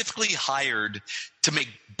specifically hired to make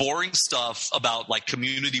boring stuff about like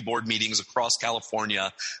community board meetings across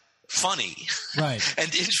California funny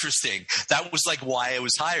and interesting. That was like why I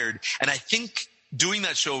was hired. And I think doing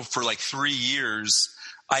that show for like 3 years,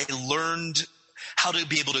 I learned how to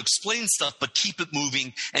be able to explain stuff, but keep it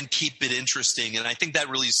moving and keep it interesting. And I think that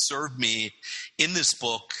really served me in this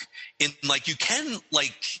book. In like, you can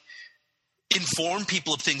like inform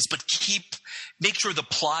people of things, but make sure the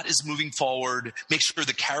plot is moving forward, make sure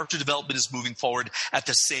the character development is moving forward at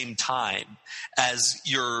the same time as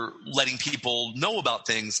you're letting people know about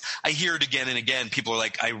things. I hear it again and again. People are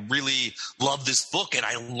like, I really love this book and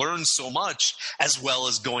I learned so much, as well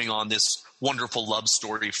as going on this wonderful love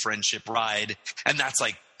story, friendship ride. And that's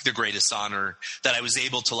like the greatest honor, that I was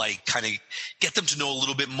able to like kind of get them to know a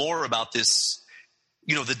little bit more about this,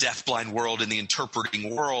 you know, the deafblind world and the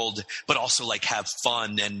interpreting world, but also like have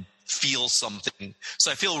fun and feel something.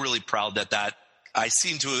 So I feel really proud that I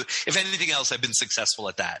seem to, if anything else, I've been successful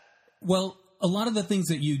at that. Well, a lot of the things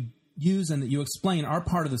that you use and that you explain are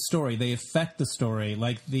part of the story. They affect the story,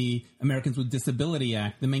 like the Americans with Disability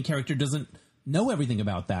Act. The main character doesn't know everything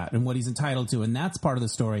about that and what he's entitled to, and that's part of the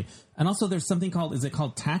story. And also there's something called, is it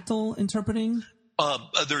called tactile interpreting?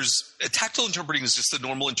 There's tactile interpreting is just the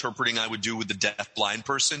normal interpreting I would do with the deaf-blind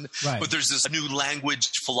person. Right. But there's this new language,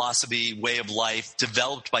 philosophy, way of life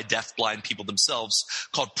developed by deaf-blind people themselves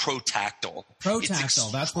called protactile.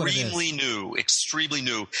 Protactile, that's what it is. Extremely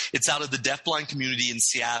new. It's out of the deaf-blind community in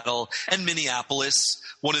Seattle and Minneapolis.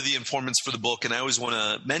 One of the informants for the book, and I always want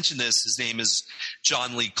to mention this, his name is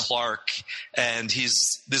John Lee Clark, and he's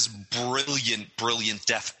this brilliant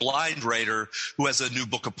deaf-blind writer who has a new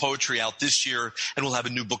book of poetry out this year, and we'll have a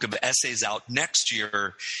new book of essays out next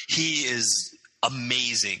year. He is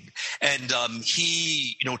amazing. And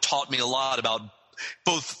he, taught me a lot about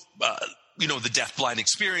both, the deafblind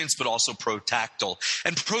experience, but also protactile.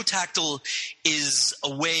 And protactile is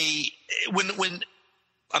a way when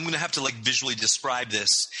I'm going to have to visually describe this.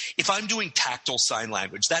 If I'm doing tactile sign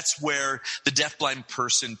language, that's where the deafblind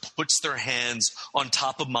person puts their hands on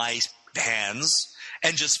top of my hands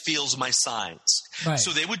and just feels my signs. Right. So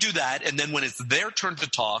they would do that, and then when it's their turn to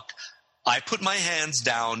talk, I put my hands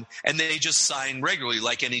down, and they just sign regularly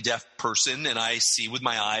like any deaf person, and I see with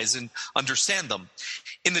my eyes and understand them.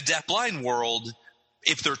 In the deafblind world,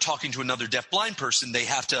 if they're talking to another deafblind person, they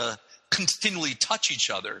have to continually touch each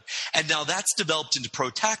other. And now that's developed into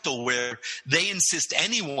protactile, where they insist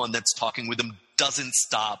anyone that's talking with them doesn't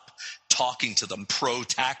stop talking to them.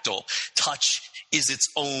 Protactile. Touch is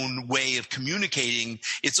its own way of communicating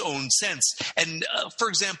its own sense. And for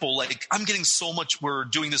example, I'm getting so much, we're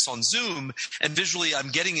doing this on Zoom, and visually I'm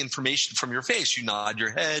getting information from your face. You nod your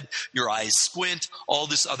head, your eyes squint, all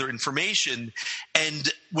this other information.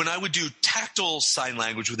 And when I would do tactile sign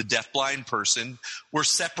language with a deafblind person, we're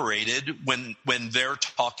separated when they're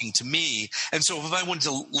talking to me. And so if I wanted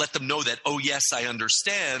to let them know that, oh yes, I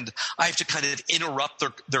understand, I have to kind of interrupt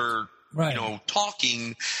their right.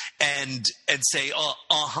 Talking and say,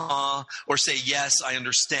 or say, yes, I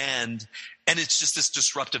understand. And it's just this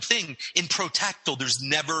disruptive thing. In protactile,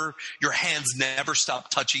 your hands never stop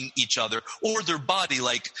touching each other or their body,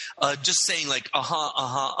 just saying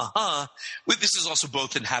This is also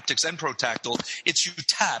both in haptics and protactile. It's you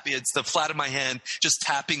tap. It's the flat of my hand, just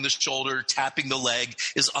tapping the shoulder, tapping the leg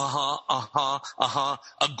is A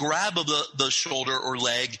grab of the shoulder or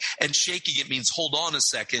leg, and shaking it means hold on a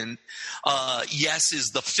second. Yes is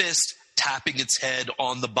the fist, tapping its head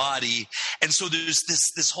on the body. And so there's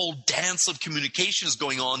this whole dance of communication is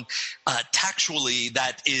going on tactually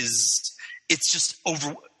it's just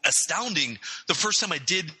astounding. The first time I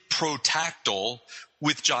did protactile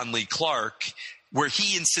with John Lee Clark, where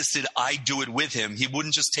he insisted I do it with him, he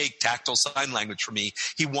wouldn't just take tactile sign language from me.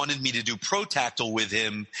 He wanted me to do protactile with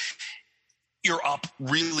him. You're up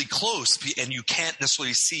really close and you can't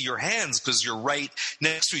necessarily see your hands because you're right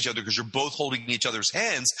next to each other because you're both holding each other's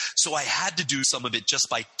hands. So I had to do some of it just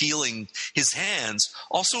by feeling his hands.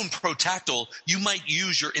 Also in protactile, you might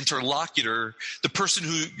use your interlocutor, the person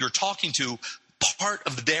who you're talking to, part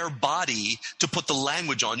of their body to put the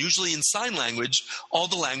language on. Usually in sign language, all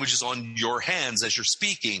the language is on your hands as you're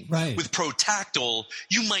speaking. Right. With protactile,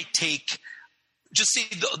 you might take... Just see,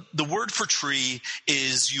 the word for tree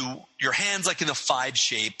is your hand's like in a 5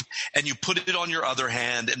 shape, and you put it on your other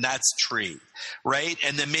hand, and that's tree, right?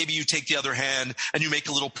 And then maybe you take the other hand and you make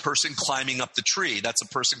a little person climbing up the tree. That's a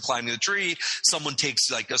person climbing the tree. Someone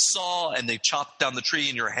takes a saw and they chop down the tree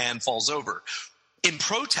and your hand falls over. In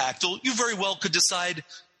protactile, you very well could decide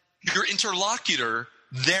your interlocutor,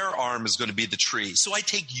 their arm is going to be the tree. So I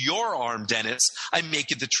take your arm, Dennis, I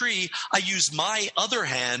make it the tree. I use my other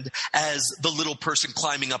hand as the little person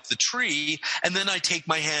climbing up the tree, and then I take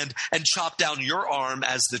my hand and chop down your arm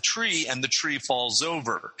as the tree, and the tree falls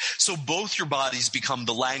over. So both your bodies become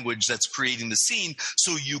the language that's creating the scene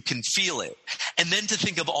so you can feel it. And then to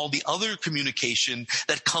think of all the other communication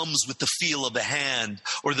that comes with the feel of a hand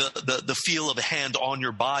or the feel of a hand on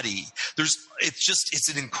your body. It's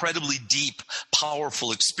an incredibly deep, powerful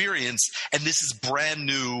powerful experience. And this is brand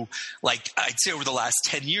new, like I'd say over the last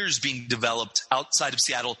 10 years being developed outside of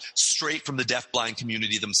Seattle, straight from the deafblind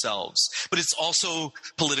community themselves. But it's also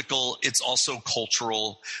political. It's also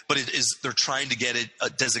cultural, but they're trying to get it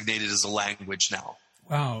designated as a language now.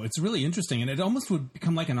 Wow, it's really interesting, and it almost would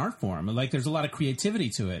become like an art form. Like there's a lot of creativity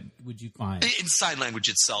to it. Would you find? In sign language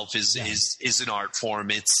itself is an art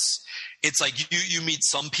form. It's like you meet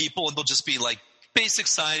some people and they'll just be like basic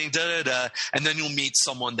signing, da da da, and then you'll meet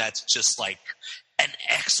someone that's just like an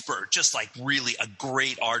expert, just like really a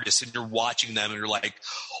great artist, and you're watching them and you're like,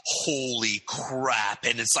 holy crap.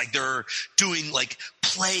 And it's like they're doing like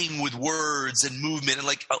playing with words and movement, and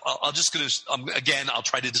like I'll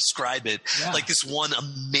try to describe it. Yeah. Like this one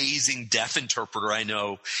amazing deaf interpreter I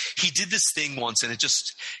know, he did this thing once, and it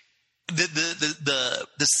just the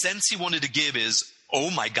sense he wanted to give is,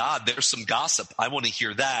 oh my God, there's some gossip, I want to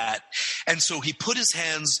hear that. And so he put his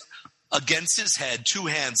hands against his head, two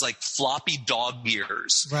hands like floppy dog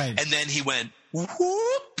ears. Right. And then he went,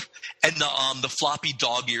 whoop, and the floppy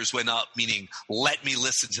dog ears went up, meaning let me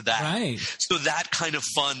listen to that. Right. So that kind of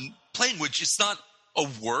fun playing, which it's not a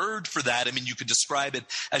word for that. I mean, you could describe it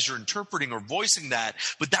as you're interpreting or voicing that,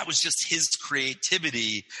 but that was just his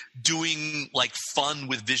creativity doing like fun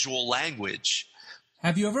with visual language.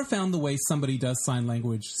 Have you ever found the way somebody does sign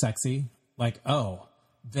language sexy? Like, oh,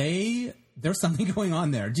 there's something going on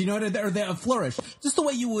there. Do you know what? Or a flourish. Just the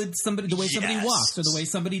way you would somebody walks, or the way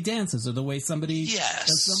somebody dances, or the way somebody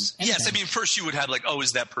does Yes. I mean, first you would have like, oh,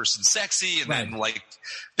 is that person sexy? And then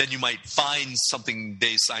you might find something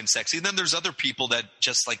they sign sexy. And then there's other people that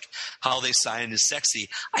just like how they sign is sexy.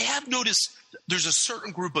 I have noticed there's a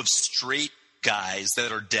certain group of straight guys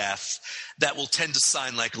that are deaf that will tend to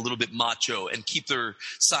sign like a little bit macho and keep their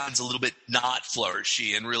signs a little bit not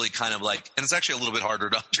flourishy and really kind of like, and it's actually a little bit harder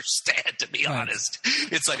to understand, to be honest.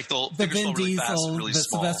 It's like the Vin really Diesel, fast and really the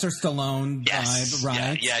small. Sylvester Stallone vibe,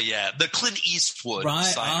 right? Yeah. The Clint Eastwood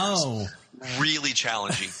signers. Really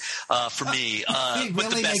challenging for me.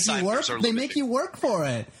 But the best signers are they make you work for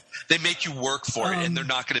it. They make you work for it, and they're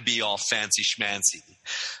not going to be all fancy schmancy.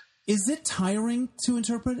 Is it tiring to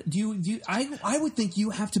interpret? I would think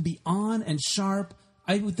you have to be on and sharp.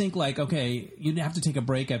 I would think like, okay, you'd have to take a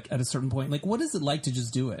break at a certain point. Like, what is it like to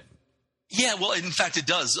just do it? Yeah, well, in fact, it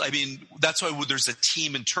does. I mean, that's why there's a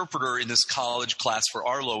team interpreter in this college class for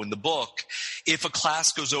Arlo in the book. If a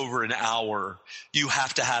class goes over an hour, you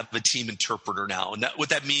have to have a team interpreter now. And what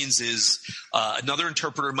that means is another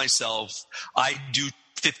interpreter, myself, I do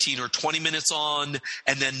 15 or 20 minutes on,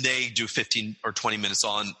 and then they do 15 or 20 minutes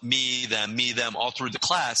on, me, them, all through the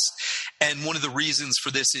class. And one of the reasons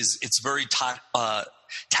for this is it's very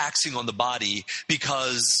taxing on the body,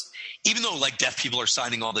 because even though like deaf people are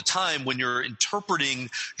signing all the time, when you're interpreting,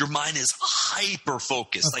 your mind is hyper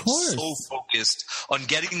focused, so focused on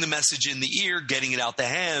getting the message in the ear, getting it out the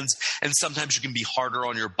hands. And sometimes you can be harder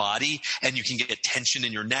on your body and you can get tension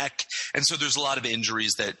in your neck. And so there's a lot of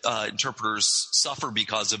injuries that interpreters suffer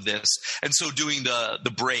because of this. And so doing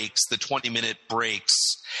the breaks, the 20-minute breaks,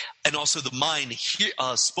 and also the mind,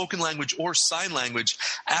 spoken language or sign language,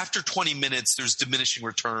 after 20 minutes, there's diminishing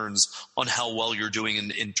returns on how well you're doing in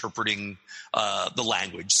interpreting the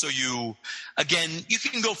language. So you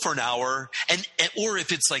can go for an hour, or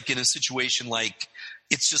if it's like in a situation like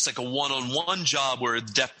it's just like a one-on-one job where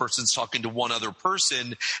the deaf person's talking to one other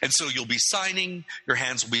person, and so you'll be signing, your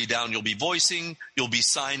hands will be down, you'll be voicing, you'll be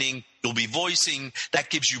signing, you'll be voicing. That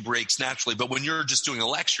gives you breaks naturally. But when you're just doing a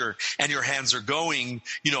lecture and your hands are going,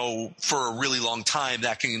 for a really long time,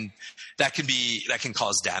 that can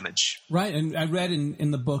cause damage. Right. And I read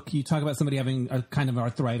in the book, you talk about somebody having a kind of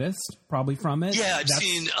arthritis, probably from it. Yeah, I've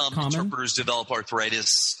seen interpreters develop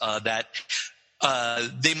arthritis that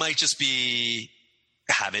they might just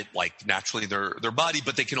have it like naturally in their body,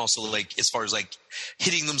 but they can also like, as far as like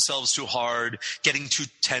hitting themselves too hard, getting too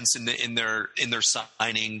tense in their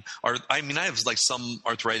signing. Or I have like some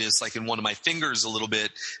arthritis like in one of my fingers a little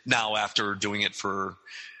bit now after doing it for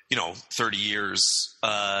 30 years.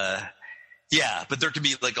 But there can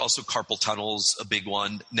be like also carpal tunnels, a big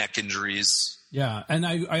one, neck injuries. Yeah, and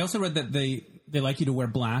I also read that they like you to wear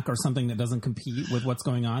black or something that doesn't compete with what's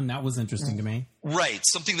going on. That was interesting to me. Right,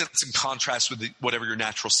 something that's in contrast with whatever your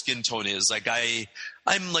natural skin tone is. Like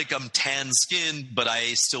I'm tan skinned, but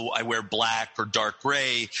I wear black or dark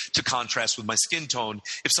gray to contrast with my skin tone.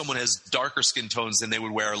 If someone has darker skin tones, then they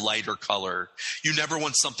would wear a lighter color. You never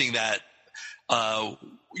want something that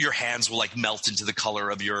your hands will like melt into the color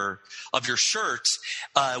of your shirt.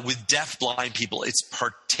 With deaf-blind people, it's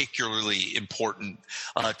particularly important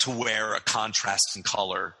to wear a contrast in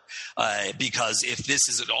color, because if this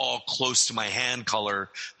is at all close to my hand color,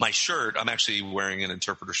 my shirt, I'm actually wearing an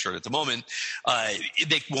interpreter shirt at the moment,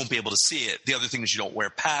 they won't be able to see it. The other thing is you don't wear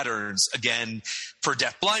patterns. Again, for a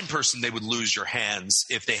deaf-blind person, they would lose your hands.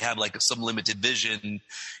 If they have like some limited vision,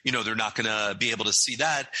 they're not going to be able to see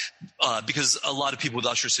that, because a lot of people with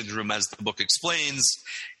Usher syndrome, as the book explains,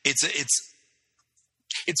 it's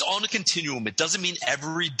on a continuum. It doesn't mean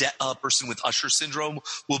every person with Usher syndrome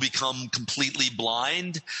will become completely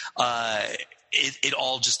blind. It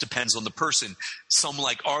all just depends on the person. Some,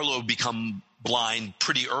 like Arlo, become blind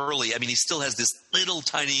pretty early. I mean, he still has this little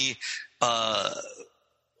tiny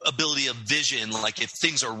ability of vision. Like if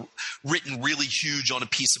things are written really huge on a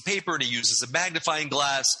piece of paper and he uses a magnifying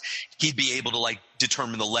glass, he'd be able to like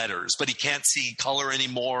determine the letters, but he can't see color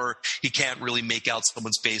anymore. He can't really make out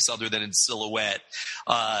someone's face other than in silhouette.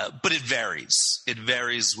 But it varies. It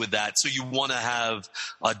varies with that. So you want to have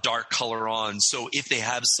a dark color on. So if they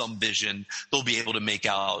have some vision, they'll be able to make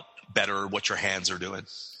out better what your hands are doing.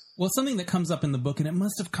 Well, something that comes up in the book, and it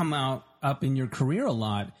must have come up in your career a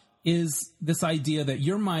lot, is this idea that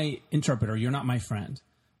you're my interpreter, you're not my friend.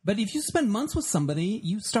 But if you spend months with somebody,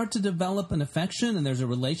 you start to develop an affection and there's a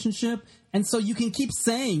relationship. And so you can keep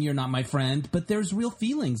saying you're not my friend, but there's real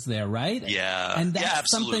feelings there, right? Yeah. And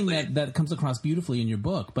that's absolutely. something that comes across beautifully in your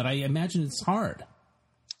book, but I imagine it's hard.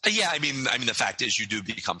 Yeah, I mean, the fact is you do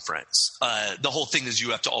become friends. The whole thing is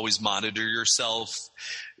you have to always monitor yourself,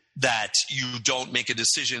 that you don't make a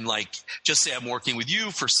decision like, just say I'm working with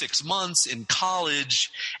you for 6 months in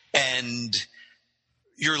college and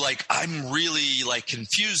you're like, I'm really like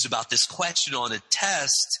confused about this question on a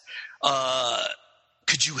test.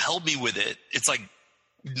 Could you help me with it? It's like,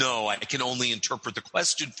 no, I can only interpret the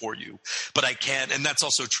question for you, but I can't. And that's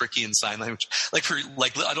also tricky in sign language. Like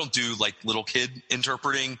I don't do like little kid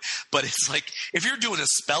interpreting, but it's like if you're doing a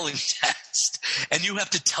spelling test and you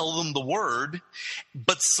have to tell them the word,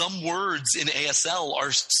 but some words in ASL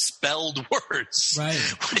are spelled words, right,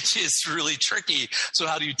 which is really tricky. So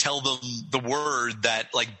how do you tell them the word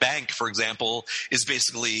that, like bank, for example, is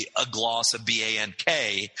basically a gloss of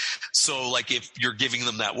BANK. So like if you're giving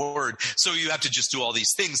them that word, so you have to just do all these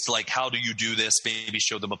things to like, how do you do this? Maybe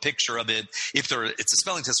show them a picture of it if it's a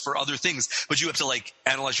spelling test for other things, but you have to like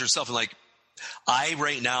analyze yourself and like, I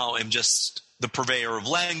right now am just the purveyor of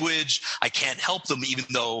language. I can't help them even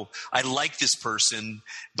though I like this person,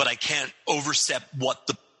 but I can't overstep what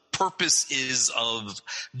the purpose is of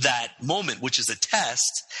that moment, which is a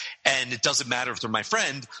test. And it doesn't matter if they're my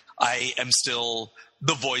friend. I am still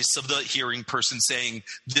the voice of the hearing person saying,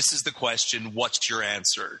 this is the question, what's your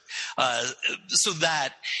answer? So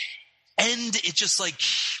that, and it just like,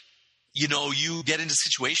 you get into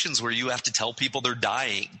situations where you have to tell people they're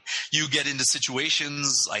dying. You get into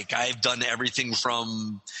situations like I've done everything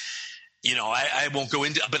from, I won't go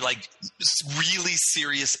into, but like really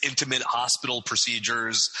serious, intimate hospital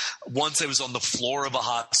procedures. Once I was on the floor of a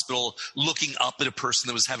hospital looking up at a person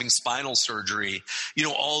that was having spinal surgery,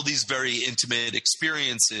 all these very intimate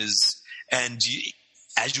experiences. And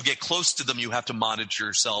as you get close to them, you have to monitor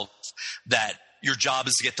yourself that your job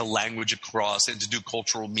is to get the language across and to do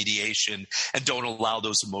cultural mediation and don't allow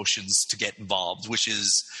those emotions to get involved, which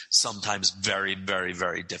is sometimes very, very,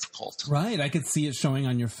 very difficult. Right. I could see it showing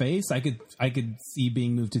on your face. I could see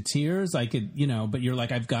being moved to tears. I could, but you're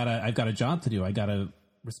like, I've got a job to do. I got to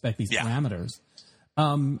respect these parameters.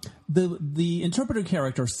 The interpreter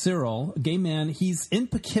character, Cyril, a gay man, he's in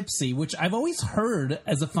Poughkeepsie, which I've always heard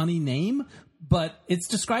as a funny name, but it's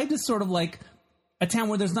described as sort of like a town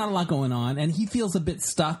where there's not a lot going on, and he feels a bit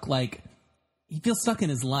stuck, like he feels stuck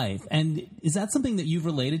in his life. And is that something that you've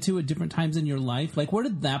related to at different times in your life? Like, where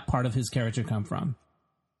did that part of his character come from?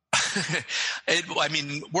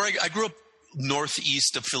 Where I grew up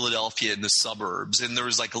northeast of Philadelphia in the suburbs, and there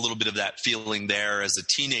was like a little bit of that feeling there as a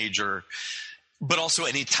teenager. But also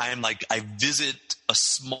anytime like I visit a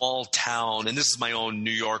small town, and this is my own New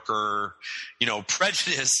Yorker,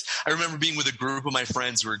 prejudice. I remember being with a group of my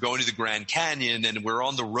friends. We were going to the Grand Canyon and we're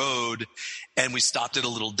on the road and we stopped at a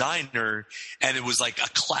little diner, and it was like a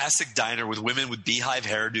classic diner with women with beehive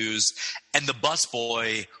hairdos. And the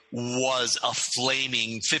busboy was a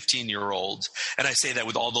flaming 15-year-old. And I say that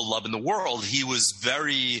with all the love in the world. He was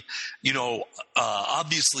very,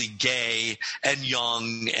 obviously gay and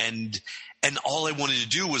young, and And all I wanted to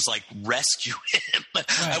do was like rescue him. Right.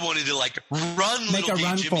 I wanted to like Make a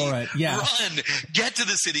run Jimmy, for it. Yeah. Run, get to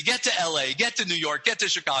the city, get to LA, get to New York, get to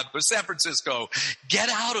Chicago, San Francisco, get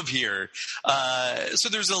out of here. So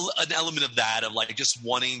there's an element of that, of like just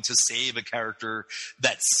wanting to save a character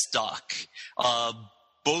that's stuck.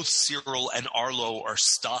 Both Cyril and Arlo are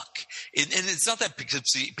stuck. And it's not that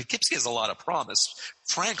Poughkeepsie has a lot of promise,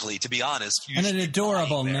 frankly, to be honest. And an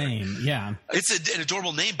adorable name, yeah. It's an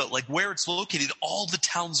adorable name, but like where it's located, all the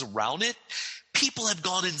towns around it, people have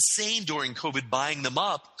gone insane during COVID buying them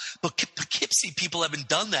up. But Poughkeepsie, people haven't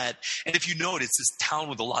done that. And if you know it, it's this town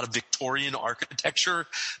with a lot of Victorian architecture,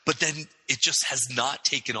 but then it just has not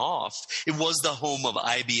taken off. It was the home of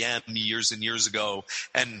IBM years and years ago.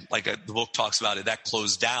 And like the book talks about it, that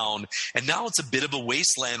closed down. And now it's a bit of a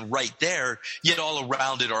wasteland right there. Yet all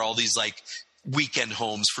around it are all these like weekend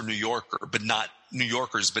homes for New Yorkers, but not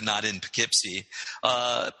in Poughkeepsie.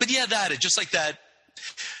 But yeah, just like that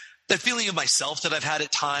feeling of myself that I've had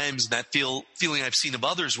at times, and that feeling I've seen of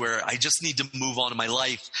others where I just need to move on in my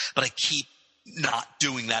life, but I keep not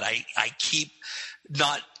doing that. I keep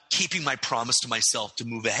not keeping my promise to myself to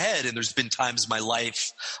move ahead. And there's been times in my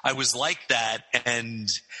life I was like that, and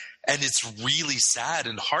it's really sad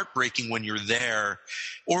and heartbreaking when you're there,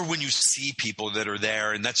 or when you see people that are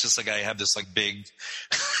there. And that's just like, I have this like big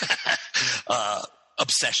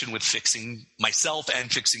obsession with fixing myself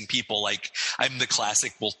and fixing people. Like I'm the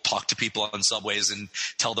classic, we'll talk to people on subways and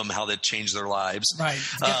tell them how that changed their lives. Right.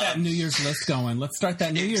 Let's get that New Year's list going. Let's start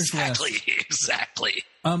that New Year's list. Exactly.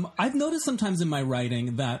 I've noticed sometimes in my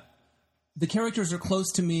writing that the characters are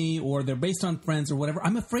close to me, or they're based on friends or whatever.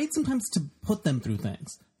 I'm afraid sometimes to put them through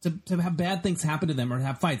things, to have bad things happen to them or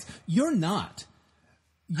have fights. You're not.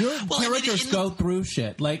 Your characters go through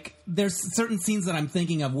shit. Like, there's certain scenes that I'm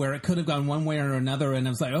thinking of where it could have gone one way or another, and I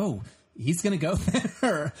was like, oh, he's going to go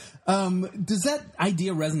there. Does that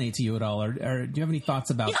idea resonate to you at all, or do you have any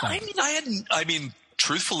thoughts about that? I mean,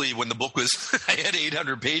 truthfully, when the book was, I had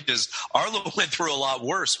 800 pages, Arlo went through a lot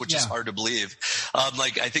worse, which is hard to believe. I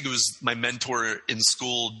think it was my mentor in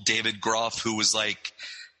school, David Groff, who was like,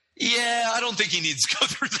 yeah, I don't think he needs to go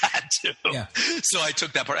through that too. Yeah. So I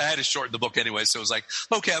took that part. I had to shorten the book anyway. So it was like,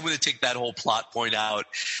 okay, I'm going to take that whole plot point out.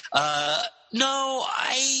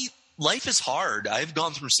 Life is hard. I've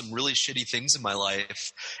gone through some really shitty things in my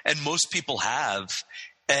life, and most people have.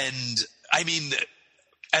 And I mean,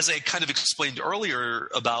 as I kind of explained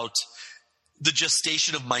earlier about the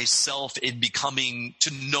gestation of myself in becoming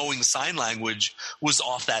to knowing sign language was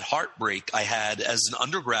off that heartbreak I had as an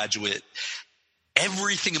undergraduate.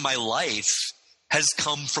 Everything in my life has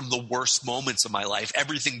come from the worst moments of my life.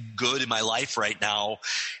 Everything good in my life right now,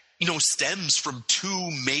 stems from two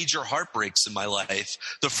major heartbreaks in my life.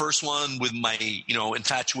 The first one with my,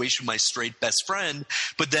 infatuation with my straight best friend,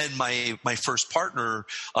 but then my first partner,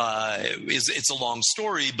 it's a long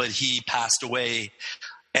story, but he passed away.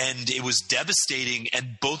 And it was devastating.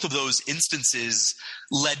 And both of those instances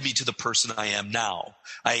led me to the person I am now.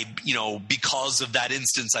 Because of that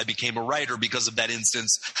instance, I became a writer. Because of that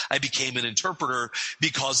instance, I became an interpreter.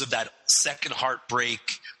 Because of that second heartbreak,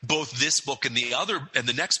 both this book and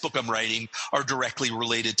the next book I'm writing are directly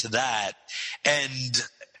related to that. And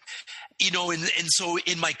so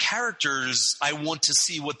in my characters, I want to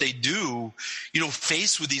see what they do,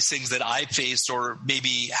 faced with these things that I faced or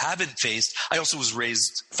maybe haven't faced. I also was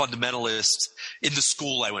raised fundamentalist in the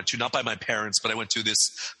school I went to, not by my parents, but I went to this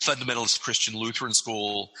fundamentalist Christian Lutheran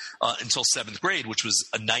school until 7th grade, which was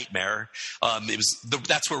a nightmare.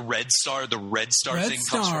 That's where the Red Star thing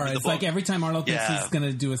comes from. It's like every time Arlo thinks he's going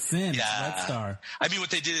to do a sin, it's Red Star. I mean,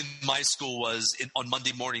 what they did in my school was on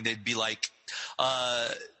Monday morning, they'd be like,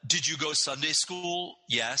 did you go Sunday school?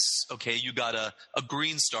 Yes. Okay. You got a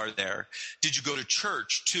green star there. Did you go to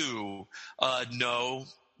church too? No.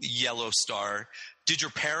 Yellow star. Did your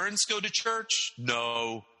parents go to church?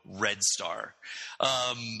 No. Red star.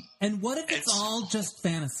 And what if it's all just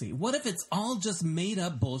fantasy? What if it's all just made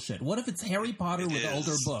up bullshit? What if it's Harry Potter with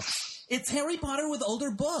older books? It's Harry Potter with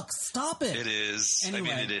older books. Stop it. It is.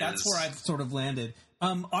 Anyway, that's where I've sort of landed.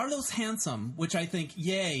 Arlo's handsome, which I think,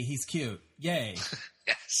 yay, he's cute. Yay.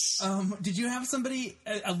 Yes. Did you have somebody,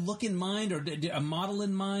 a look in mind, or a model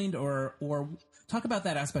in mind, or talk about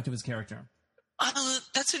that aspect of his character?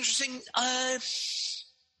 That's interesting.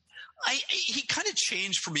 He kind of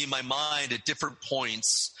changed for me in my mind at different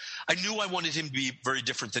points. I knew I wanted him to be very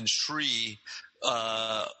different than Shri,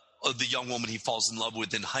 the young woman he falls in love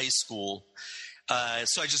with in high school.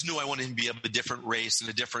 So I just knew I wanted him to be of a different race and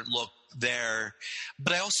a different look there.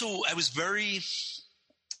 But I was very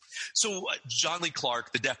So John Lee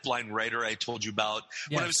Clark, the deafblind writer I told you about,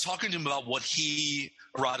 Yes. when I was talking to him about what he's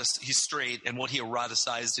straight and what he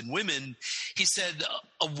eroticized in women, he said,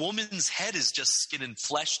 a woman's head is just skin and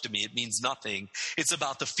flesh to me. It means nothing. It's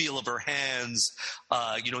about the feel of her hands,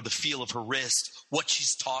 the feel of her wrist, what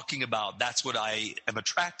she's talking about. That's what I am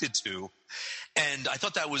attracted to. And I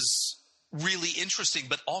thought that was really interesting,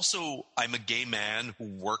 but also I'm a gay man who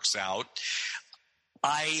works out.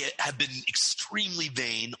 I have been extremely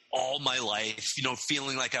vain all my life,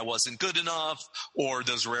 feeling like I wasn't good enough, or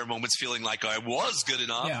those rare moments feeling like I was good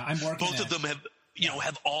enough. Yeah, I'm working. Both of them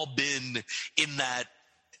have all been in that,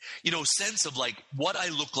 sense of like what I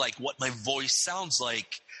look like, what my voice sounds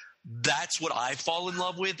like. That's what I fall in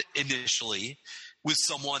love with initially with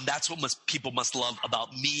someone. That's what people must love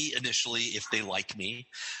about me initially if they like me.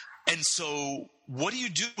 And so what do you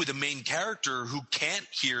do with a main character who can't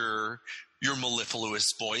hear your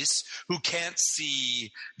mellifluous voice, who can't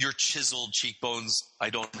see your chiseled cheekbones? I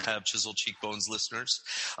don't have chiseled cheekbones, listeners.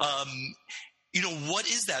 What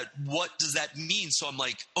is that? What does that mean? So I'm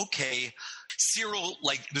like, okay, Cyril,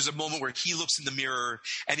 like there's a moment where he looks in the mirror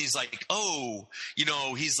and he's like,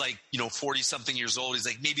 he's like, 40 something years old. He's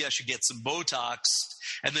like, maybe I should get some Botox.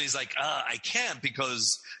 And then he's like, I can't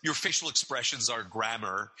because your facial expressions are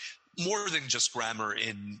grammar. More than just grammar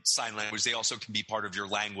in sign language, they also can be part of your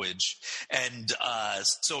language. And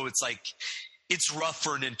so it's like, it's rough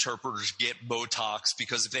for an interpreter to get Botox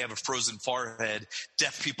because if they have a frozen forehead,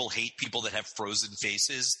 deaf people hate people that have frozen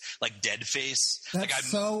faces, like dead face. That's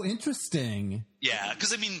so interesting. Yeah,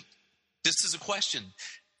 because this is a question.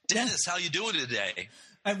 Dennis, how you doing today?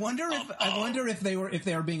 I wonder if they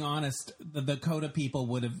were being honest, the Dakota people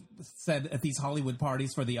would have said at these Hollywood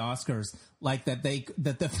parties for the Oscars, like that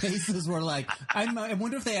the faces were like. I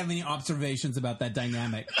wonder if they have any observations about that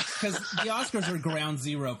dynamic, because the Oscars are ground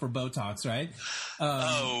zero for Botox, right?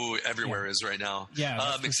 Everywhere is right now.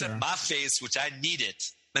 Yeah, except my face, which I need it.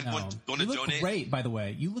 You look donate? Great, by the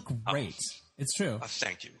way. You look great. It's true.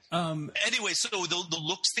 Thank you. Anyway, so the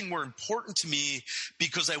looks thing were important to me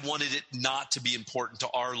because I wanted it not to be important to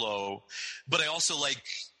Arlo, but I also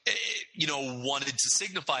wanted to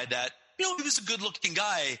signify that, he was a good looking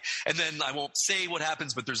guy. And then I won't say what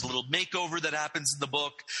happens, but there's a little makeover that happens in the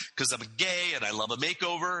book because I'm a gay and I love a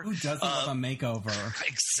makeover. Who doesn't love a makeover?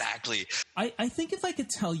 Exactly. I think if I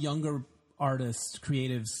could tell younger artists,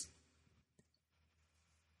 creatives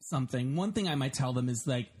something, one thing I might tell them is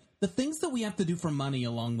like, the things that we have to do for money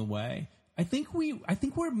along the way, I think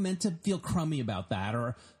we're meant to feel crummy about that,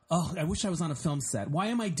 or, I wish I was on a film set. Why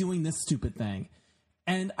am I doing this stupid thing?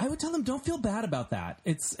 And I would tell them, don't feel bad about that.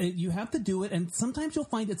 You have to do it, and sometimes you'll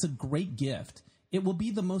find it's a great gift. It will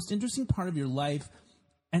be the most interesting part of your life,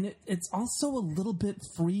 and it's also a little bit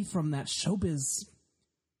free from that showbiz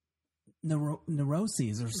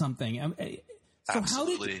neuroses or something. So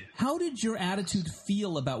Absolutely. How did your attitude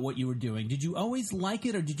feel about what you were doing? Did you always like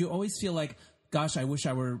it, or did you always feel like, gosh, I wish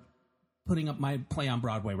I were putting up my play on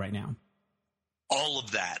Broadway right now? All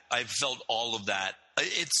of that. I've felt all of that.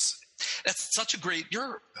 That's such a great.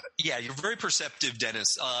 You're very perceptive,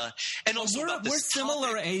 Dennis. And also we're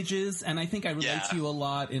similar ages, and I think I relate to you a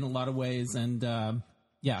lot in a lot of ways. And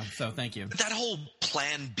so thank you. That whole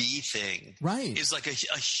Plan B thing, right, is like a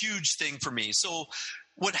huge thing for me. So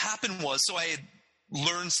what happened was, I had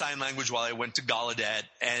learned sign language while I went to Gallaudet,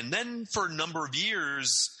 and then for a number of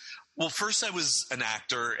years, well, first I was an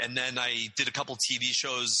actor, and then I did a couple TV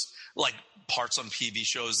shows, like parts on TV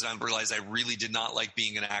shows, and I realized I really did not like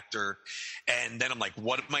being an actor. And then I'm like,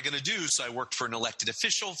 what am I going to do? So I worked for an elected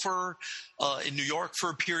official in New York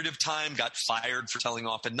for a period of time, got fired for telling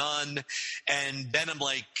off a nun. And then I'm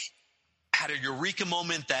like, had a eureka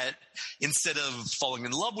moment that instead of falling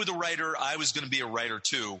in love with a writer, I was going to be a writer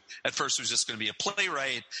too. At first it was just going to be a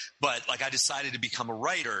playwright, but I decided to become a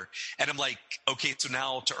writer. And I'm like, okay, so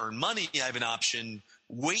now to earn money, I have an option: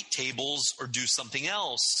 wait tables or do something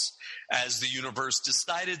else. As the universe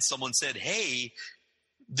decided, someone said, hey,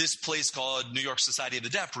 this place called New York Society of the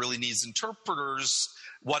Deaf really needs interpreters.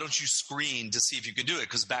 Why don't you screen to see if you can do it?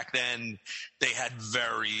 Because back then they had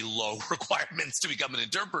very low requirements to become an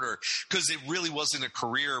interpreter, because it really wasn't a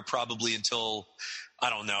career probably until,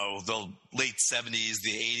 I don't know, the late 70s,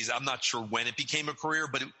 the 80s. I'm not sure when it became a career,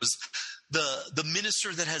 but it was the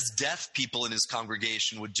minister that has deaf people in his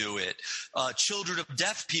congregation would do it. Children of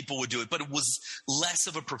deaf people would do it, but it was less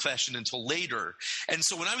of a profession until later. And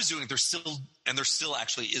so when I was doing it, there still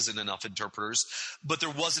actually isn't enough interpreters, but there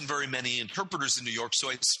wasn't very many interpreters in New York. So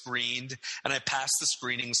I screened and I passed the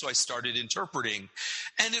screening. So I started interpreting.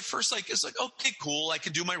 And at first, it's like, okay, cool. I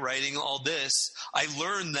could do my writing, all this. I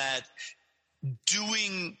learned that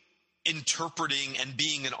doing interpreting and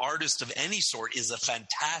being an artist of any sort is a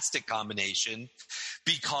fantastic combination,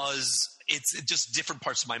 because it's just different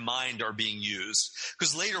parts of my mind are being used.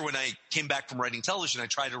 Because later when I came back from writing television, I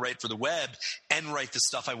tried to write for the web and write the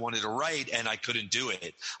stuff I wanted to write, and I couldn't do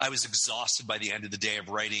it. I was exhausted by the end of the day of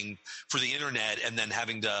writing for the internet and then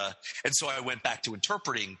and so I went back to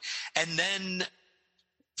interpreting. And then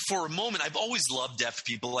for a moment, I've always loved deaf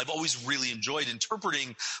people. I've always really enjoyed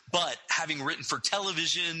interpreting, but having written for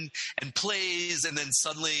television and plays, and then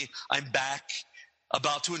suddenly I'm back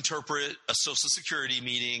about to interpret a Social Security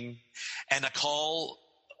meeting, and I call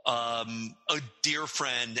a dear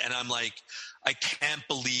friend, and I'm like, I can't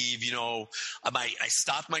believe, I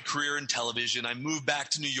stopped my career in television. I moved back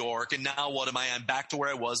to New York, and now what am I? I'm back to where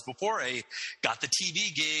I was before I got the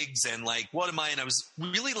TV gigs, and what am I? And I was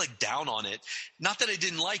really down on it. Not that I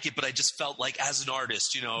didn't like it, but I just felt like as an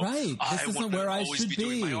artist, right. This isn't where I should be.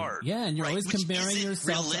 Doing my art. Yeah, and you're always comparing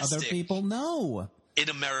yourself to other people. No. In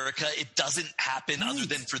America, it doesn't happen other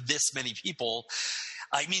than for this many people.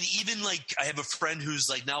 I mean, even I have a friend who's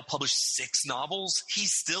now published 6 novels. He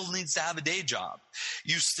still needs to have a day job.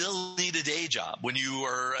 You still need a day job when you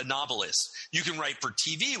are a novelist. You can write for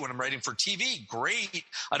TV. When I'm writing for TV, great.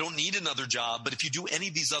 I don't need another job. But if you do any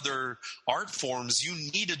of these other art forms, you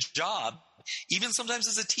need a job. Even sometimes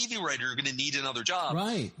as a TV writer, you're going to need another job.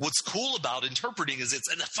 Right. What's cool about interpreting is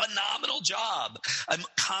it's a phenomenal job. I'm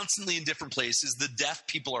constantly in different places. The deaf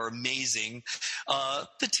people are amazing.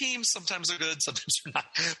 The teams sometimes are good, sometimes they're not.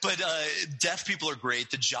 But deaf people are great.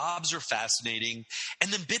 The jobs are fascinating.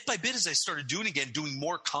 And then bit by bit, as I started doing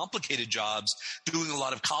more complicated jobs, doing a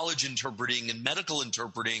lot of college interpreting and medical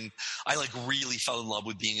interpreting, I really fell in love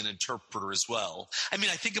with being an interpreter as well. I mean,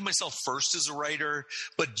 I think of myself first as a writer,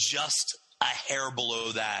 but just a hair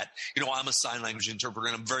below that. I'm a sign language interpreter,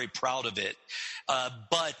 and I'm very proud of it.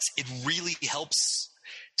 But it really helps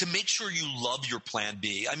to make sure you love your plan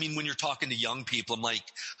B. I mean, when you're talking to young people, I'm like,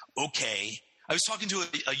 okay. I was talking to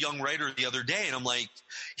a young writer the other day, and I'm like,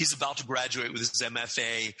 he's about to graduate with his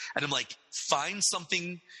MFA, and I'm like, find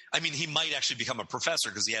something. I mean, he might actually become a professor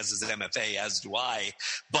because he has his MFA, as do I.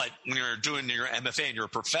 But when you're doing your MFA and you're a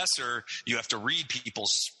professor, you have to read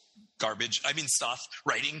people's stuff,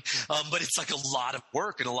 writing. But it's a lot of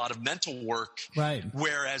work and a lot of mental work. Right.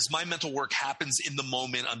 Whereas my mental work happens in the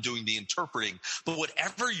moment I'm doing the interpreting. But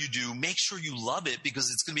whatever you do, make sure you love it, because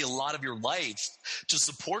it's going to be a lot of your life to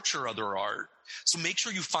support your other art. So make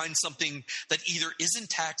sure you find something that either isn't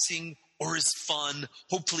taxing or is fun,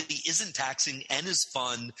 hopefully isn't taxing and is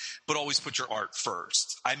fun, but always put your art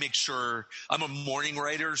first. I make sure I'm a morning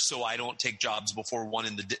writer, so I don't take jobs before 1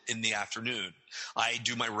 in the afternoon. I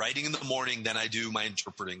do my writing in the morning, then I do my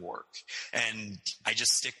interpreting work. And I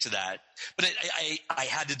just stick to that. But I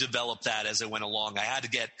had to develop that as I went along. I had to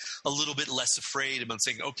get a little bit less afraid about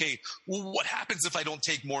saying, okay, well, what happens if I don't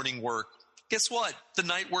take morning work? Guess what? The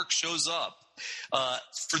night work shows up.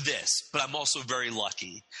 For this, but I'm also very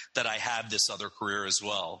lucky that I have this other career as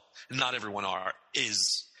well. Not everyone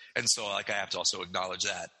is, and so I have to also acknowledge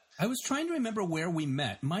that. I was trying to remember where we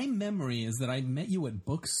met. My memory is that I met you at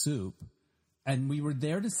Book Soup, and we were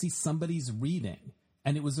there to see somebody's reading,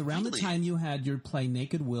 and it was around the time you had your play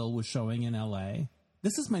Naked Will was showing in L.A.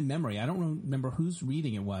 This is my memory. I don't remember whose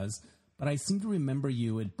reading it was, but I seem to remember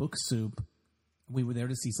you at Book Soup. We were there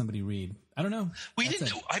to see somebody read. I don't know. We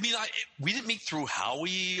didn't meet through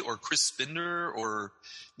Howie or Chris Spinder or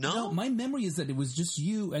no. No, my memory is that it was just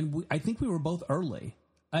you, and I think we were both early.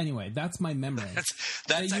 Anyway, that's my memory.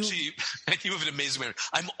 That's actually you have an amazing memory.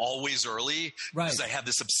 I'm always early because I have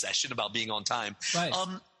this obsession about being on time. Right.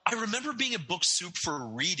 I remember being at Book Soup for a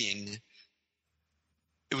reading.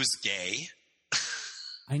 It was gay.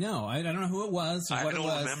 I know. I don't know who it was or what it was.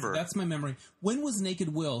 I don't remember. That's my memory. When was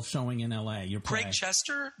Naked Will showing in L.A.? Your play? Craig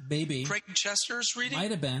Chester? Baby. Craig Chester's reading?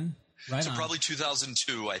 Might have been. Right on. Probably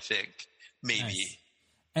 2002, I think. Maybe. Nice.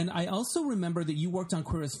 And I also remember that you worked on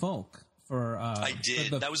Queer as Folk. I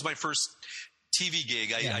did. That was my first TV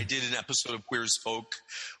gig. I did an episode of Queer as Folk,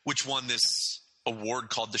 which won this award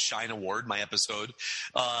called the Shine Award, my episode.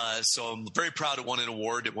 So I'm very proud it won an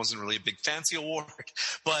award. It wasn't really a big fancy award,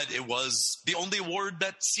 but it was the only award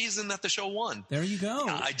that season that the show won. There you go.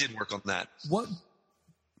 Yeah, I did work on that.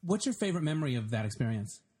 What's your favorite memory of that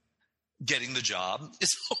experience? Getting the job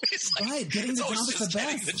is always right. Getting the job is the best.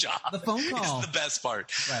 Getting the job. The phone call is the best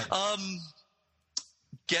part. Right.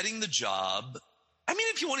 Getting the job. I mean,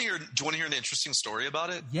 if you want to hear, do you want to hear an interesting story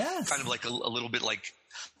about it? Yes. Kind of like a little bit like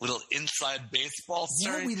little inside baseball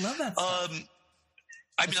story. Yeah, we love that stuff. I mean,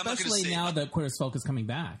 I'm not going to say now that Queer as Folk is coming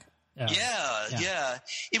back. Yeah.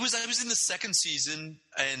 I was in the second season,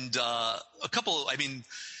 and a couple. I mean,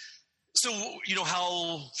 So, you know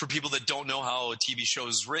how, for people that don't know how a TV show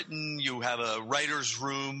is written, you have a writer's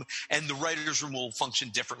room, and the writer's room will function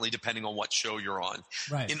differently depending on what show you're on.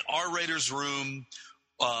 Right. In our writer's room,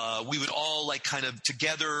 we would all like kind of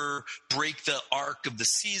together break the arc of the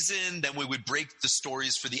season. Then we would break the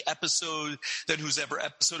stories for the episode. Then whoever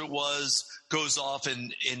episode it was goes off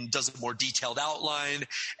and does a more detailed outline.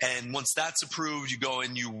 And once that's approved, you go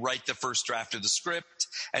and you write the first draft of the script.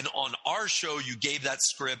 And on our show, you gave that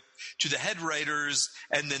script to the head writers,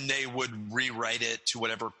 and then they would rewrite it to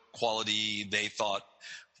whatever quality they thought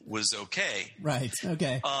was okay. Right.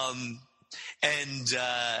 Okay.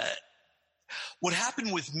 What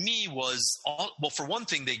happened with me was, for one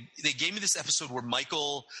thing, they gave me this episode where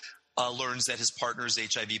Michael learns that his partner is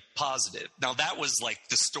HIV positive. Now, that was like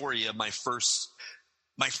the story of my first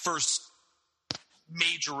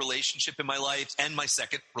major relationship in my life and my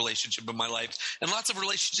second relationship in my life, and lots of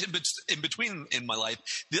relationships in between in my life.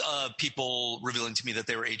 People revealing to me that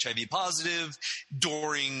they were HIV positive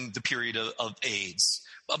during the period of AIDS,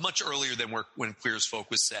 much earlier than when Queer as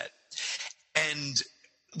Folk was set. And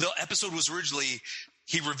the episode was originally,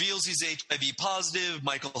 he reveals he's HIV positive.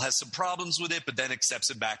 Michael has some problems with it, but then accepts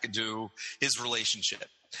it back into his relationship.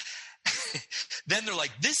 Then they're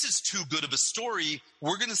like, this is too good of a story.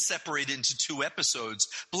 We're going to separate it into 2 episodes.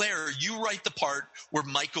 Blair, you write the part where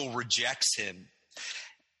Michael rejects him.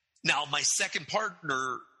 Now, my second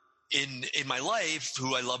partner in my life,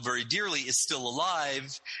 who I love very dearly, is still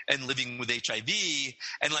alive and living with HIV.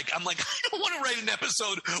 And I'm like, I don't want to write an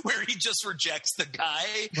episode where he just rejects the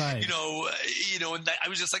guy, right. And I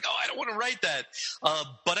was just like, I don't want to write that.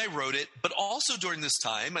 But I wrote it. But also during this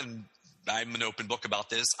time, and I'm an open book about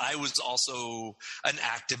this, I was also an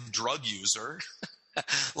active drug user.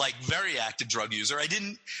 Like very active drug user. I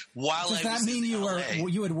didn't. Does that mean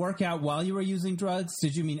you would work out while you were using drugs?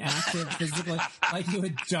 Did you mean active physically? Like you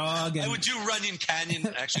would jog? I would do Runyon Canyon.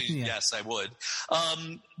 Actually, yeah. Yes, I would.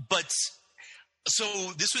 But so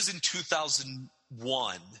this was in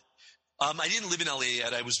 2001. I didn't live in LA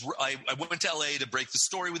yet. I went to LA to break the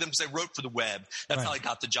story with them because I wrote for the web. That's right. How I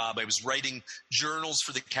got the job. I was writing journals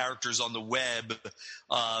for the characters on the web.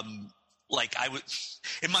 In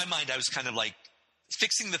my mind, I was kind of like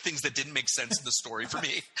fixing the things that didn't make sense in the story for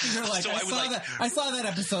me. You're like, so I saw that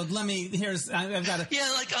episode. I've got it. Yeah,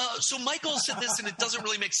 so Michael said this and it doesn't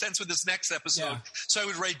really make sense with this next episode. Yeah. So I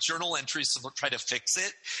would write journal entries to try to fix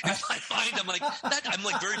it. In my mind, I'm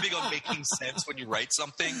like very big on making sense when you write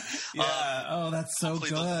something. Yeah. That's so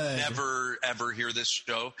good. They'll never, ever hear this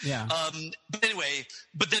show. Yeah. But anyway,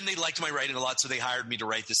 then they liked my writing a lot, so they hired me to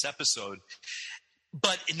write this episode.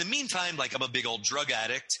 But in the meantime, I'm a big old drug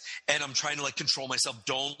addict and I'm trying to control myself.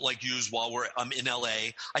 Don't use while I'm in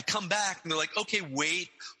LA. I come back and they're like, okay, wait,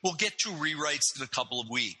 we'll get to rewrites in a couple of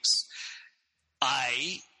weeks.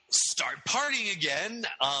 I start partying again.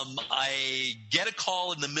 I get a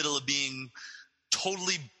call in the middle of being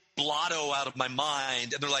totally blotto out of my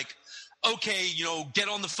mind. And they're like, okay, get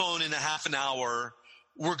on the phone in a half an hour.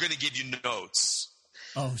 We're going to give you notes.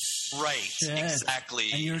 Oh, right, shit. Exactly.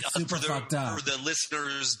 And you're super fucked up. For the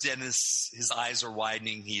listeners, Dennis, his eyes are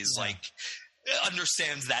widening. He's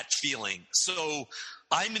understands that feeling. So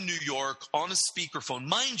I'm in New York on a speakerphone.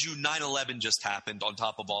 Mind you, 9/11 just happened on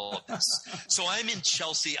top of all of this. So I'm in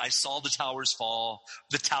Chelsea. I saw the towers fall.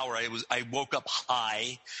 The tower, I woke up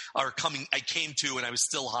high, I came to and I was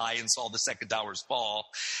still high and saw the second towers fall.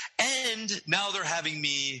 And now they're having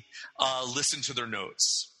me listen to their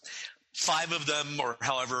notes. 5 of them or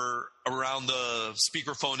however around the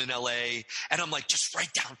speakerphone in LA. And I'm like, just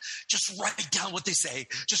write down what they say.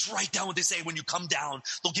 Just write down what they say when you come down.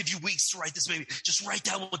 They'll give you weeks to write this baby. Just write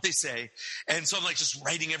down what they say. And so I'm just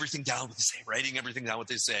writing everything down what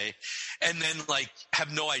they say. And then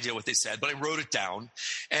have no idea what they said, but I wrote it down.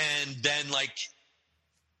 And then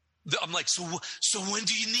I'm like, so when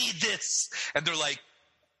do you need this? And they're like,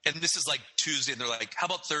 and this is Tuesday, and they're like, how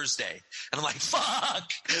about Thursday? And I'm like,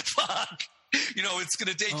 fuck. It's going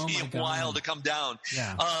to take me a while to come down.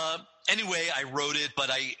 Yeah. Anyway, I wrote it, but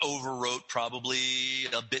I overwrote probably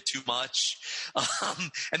a bit too much.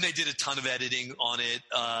 And they did a ton of editing on it.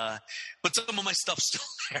 But some of my stuff's still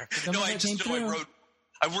there.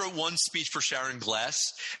 I wrote one speech for Sharon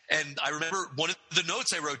Glass, and I remember one of the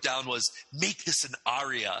notes I wrote down was, make this an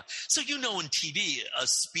aria. So in TV, a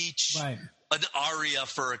speech... Right. An aria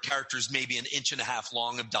for a character is maybe an inch and a half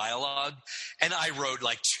long of dialogue, and I wrote 2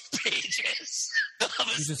 pages of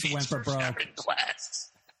a speech for Sharon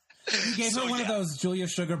Glass. You gave her one of those Julia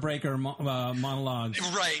Sugarbaker monologues.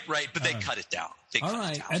 Right, but they cut it down. All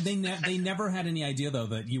right, and they never had any idea, though,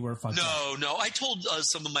 that you were fucked up. No. I told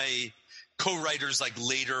some of my co-writers like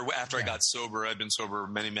later after I got sober. I've been sober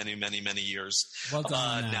many years Well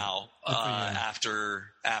done now after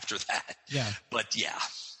that. Yeah. But yeah.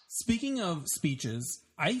 Speaking of speeches,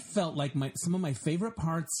 I felt like some of my favorite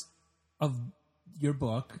parts of your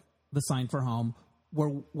book, The Sign for Home,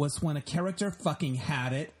 was when a character fucking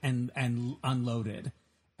had it and unloaded.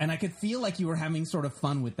 And I could feel like you were having sort of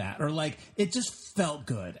fun with that, or like it just felt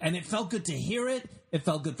good, and it felt good to hear it. It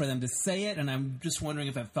felt good for them to say it, and I'm just wondering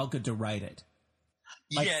if it felt good to write it.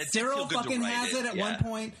 Like yeah, it Cyril fucking has it at one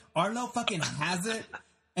point. Arlo fucking has it,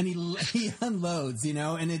 and he unloads, you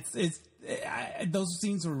know. And those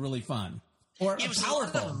scenes were really fun or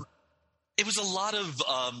powerful. It was a lot of.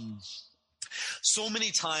 So many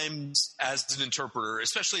times as an interpreter,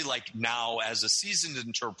 especially like now as a seasoned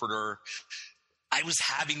interpreter, I was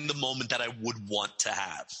having the moment that I would want to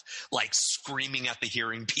have, like screaming at the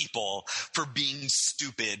hearing people for being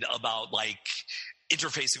stupid about like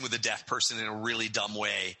interfacing with a deaf person in a really dumb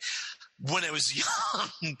way. When I was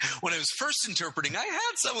young, when I was first interpreting, I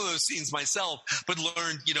had some of those scenes myself, but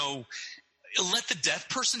learned, you know, let the deaf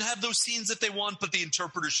person have those scenes if they want, but the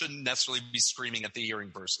interpreter shouldn't necessarily be screaming at the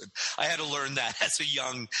hearing person. I had to learn that as a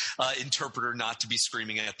young interpreter, not to be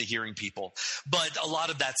screaming at the hearing people. But a lot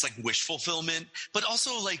of that's like wish fulfillment, but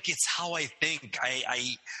also like it's how I think.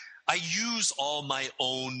 I use all my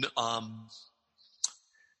own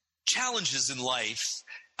challenges in life.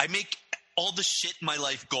 I make all the shit in my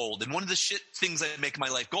life gold. And one of the shit things that make my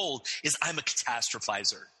life gold is I'm a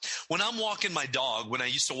catastrophizer. When I'm walking my dog, when I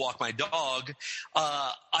used to walk my dog,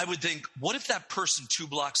 I would think, what if that person 2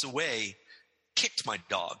 blocks away kicked my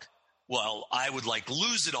dog? Well, I would like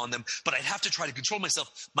lose it on them, but I'd have to try to control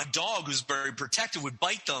myself. My dog, who's very protective, would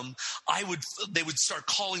bite them. They would start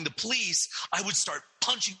calling the police. I would start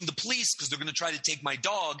punching the police because they're going to try to take my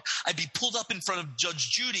dog. I'd be pulled up in front of Judge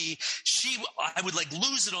Judy. I would like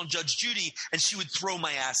lose it on Judge Judy, and she would throw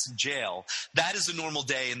my ass in jail. That is a normal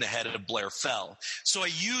day in the head of Blair Fell. So I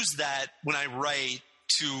use that when I write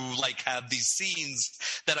to like have these scenes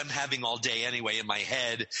that I'm having all day anyway in my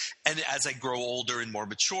head. And as I grow older and more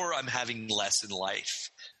mature, I'm having less in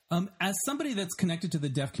life. As somebody that's connected to the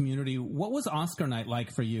deaf community, what was Oscar night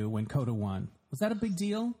like for you when Coda won? Was that a big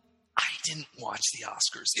deal? I didn't watch the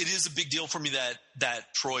Oscars. It is a big deal for me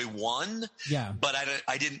that Troy won. Yeah. But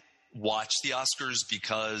I didn't watch the Oscars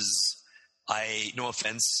because no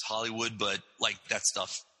offense, Hollywood, but like that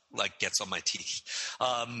stuff like gets on my teeth.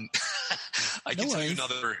 I can tell you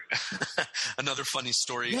another funny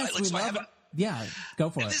story. Yes, yeah, go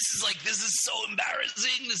for it. This is so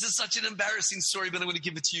embarrassing. This is such an embarrassing story, but I'm going to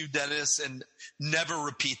give it to you, Dennis, and never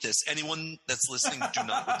repeat this. Anyone that's listening, do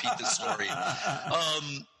not repeat this story.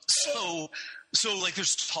 So like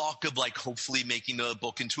there's talk of like hopefully making the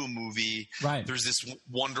book into a movie. Right. There's this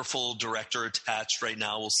wonderful director attached right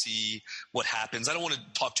now. We'll see what happens. I don't want to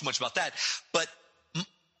talk too much about that, but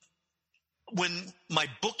when my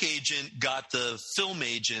book agent got the film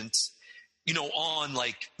agent, you know, on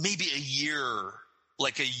like maybe a year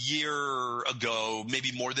ago,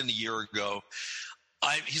 maybe more than a year ago,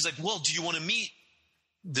 he's like, well, do you want to meet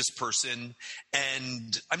this person?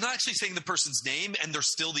 And I'm not actually saying the person's name, and they're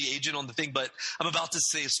still the agent on the thing, but I'm about to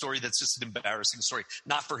say a story that's just an embarrassing story.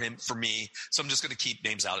 Not for him, for me. So I'm just going to keep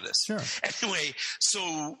names out of this. Sure. Anyway,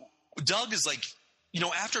 so Doug is like, you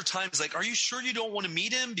know, after time, he's like, are you sure you don't want to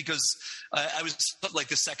meet him? Because I was like,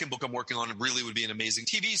 the second book I'm working on really would be an amazing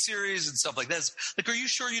TV series and stuff like that. Like, are you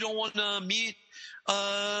sure you don't want to meet?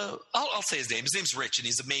 I'll say his name. His name's Rich, and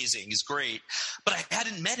he's amazing. He's great. But I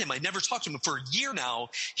hadn't met him. I never talked to him for a year now.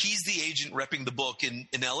 He's the agent repping the book in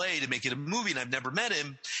LA to make it a movie, and I've never met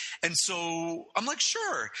him. And so I'm like,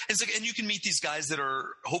 sure. And it's like, and you can meet these guys that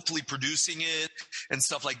are hopefully producing it and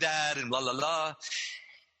stuff like that, and la la la.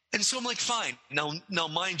 And so I'm like, fine. Now,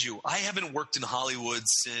 mind you, I haven't worked in Hollywood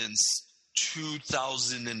since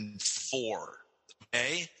 2004.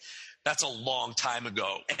 Okay? That's a long time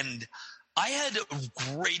ago. And I had a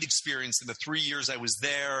great experience in the 3 years I was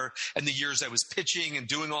there and the years I was pitching and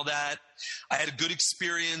doing all that. I had a good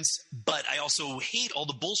experience, but I also hate all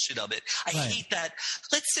the bullshit of it. I hate that.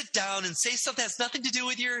 Let's sit down and say something that has nothing to do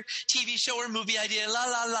with your TV show or movie idea. La,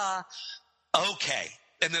 la, la. Okay.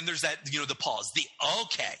 And then there's that, you know, the pause, the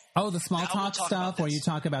okay. Oh, the small talk stuff where you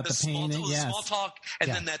talk about the pain. Yes. Small talk,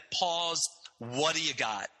 and then that pause. What do you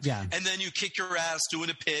got? Yeah. And then you kick your ass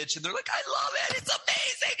doing a pitch, and they're like, I love it. It's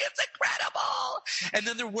amazing. It's incredible. And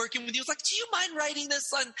then they're working with you. It's like, do you mind writing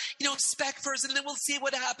this on, you know, spec first, and then we'll see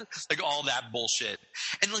what happens. Like all that bullshit.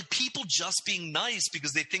 And like people just being nice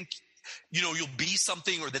because they think you'll be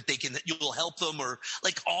something, or that you'll help them, or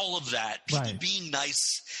like all of that. People being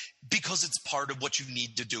nice because it's part of what you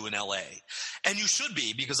need to do in LA. And you should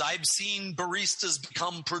be, because I've seen baristas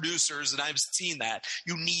become producers, and I've seen that.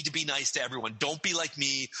 You need to be nice to everyone. Don't be like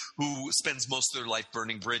me, who spends most of their life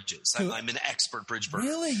burning bridges. I'm an expert bridge burner.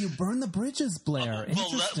 Really? You burn the bridges, Blair?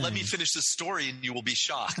 Well, let me finish this story and you will be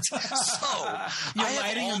shocked. So you're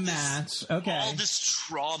lighting a match. Okay. All this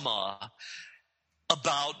trauma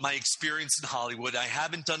about my experience in Hollywood. I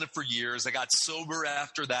haven't done it for years. I got sober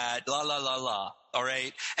after that. La, la, la, la. All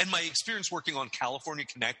right. And my experience working on California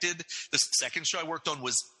Connected, the second show I worked on,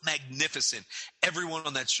 was magnificent. Everyone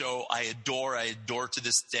on that show I adore to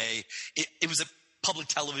this day. It was a public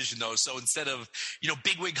television, though. So instead of,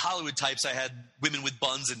 bigwig Hollywood types, I had women with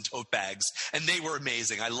buns and tote bags, and they were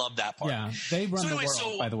amazing. I love that part. Yeah. They run the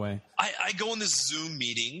world, by the way. I go in this Zoom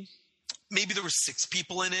meeting. Maybe there were 6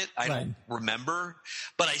 people in it. I don't remember.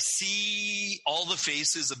 But I see all the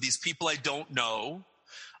faces of these people I don't know.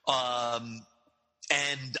 And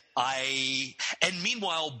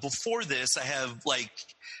meanwhile, before this, I have like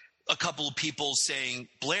a couple of people saying,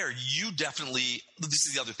 Blair, this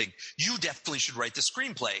is the other thing, you definitely should write the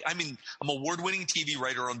screenplay. I mean, I'm an award-winning TV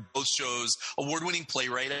writer on both shows, award-winning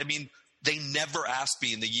playwright. I mean, they never asked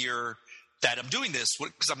me in the year that I'm doing this,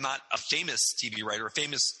 because I'm not a famous TV writer.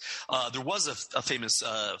 There was a famous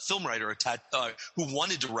film writer who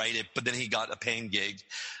wanted to write it, but then he got a paying gig.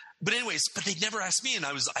 But anyways, they never asked me, and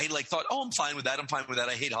I thought, oh, I'm fine with that.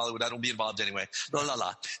 I hate Hollywood. I don't be involved anyway. La la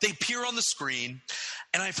la. They appear on the screen,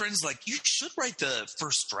 and my friend's like, you should write the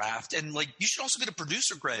first draft, and like you should also get a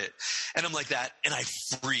producer credit. And I'm like that, and I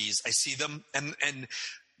freeze. I see them, and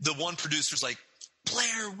the one producer's like,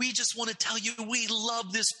 Blair, we just want to tell you we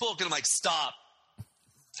love this book. And I'm like, stop.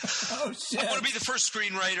 Oh, shit. I want to be the first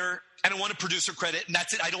screenwriter, and I want a producer credit, and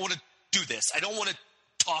that's it. I don't want to do this. I don't want to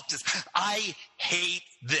talk this. I hate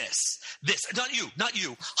this. Not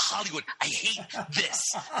you. Hollywood. I hate this.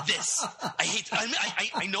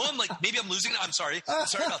 I know I'm like, maybe I'm losing it. I'm sorry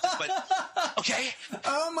about this, but okay.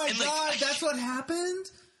 Oh my God. That's what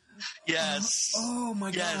happened? Yes. Oh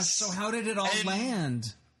my gosh. So how did it all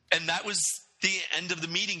land? And that was the end of the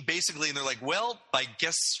meeting, basically. And they're like, well, I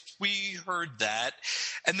guess we heard that.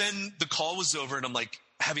 And then the call was over, and I'm like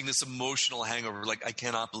having this emotional hangover. Like, I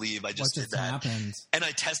cannot believe I just did that. Happened? And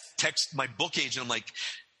I text my book agent. I'm like,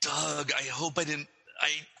 Doug, I hope I didn't,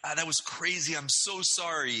 that was crazy. I'm so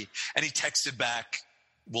sorry. And he texted back,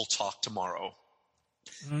 we'll talk tomorrow.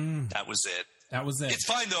 That was it. It's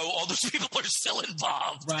fine, though. All those people are still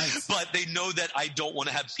involved. Right. But they know that I don't want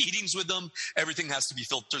to have meetings with them. Everything has to be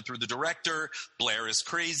filtered through the director. Blair is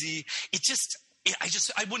crazy.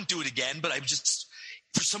 I wouldn't do it again, but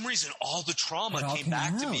for some reason, all the trauma came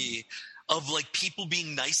back to me of like people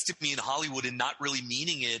being nice to me in Hollywood and not really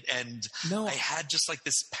meaning it. And I had just like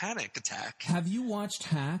this panic attack. Have you watched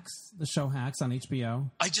Hacks, the show Hacks on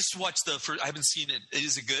HBO? I just watched I haven't seen it.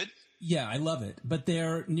 Is it good? Yeah, I love it. But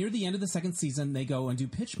they're near the end of the second season, they go and do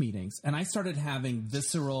pitch meetings. And I started having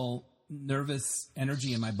visceral, nervous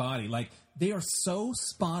energy in my body. Like, they are so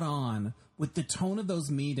spot on with the tone of those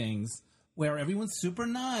meetings where everyone's super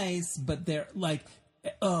nice, but they're like,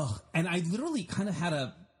 and I literally kind of had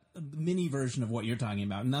a mini version of what you're talking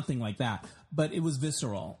about. Nothing like that, but it was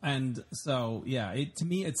visceral. And so, yeah, to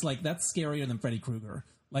me, it's like, that's scarier than Freddy Krueger.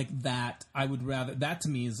 Like that, that to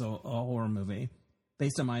me is a horror movie.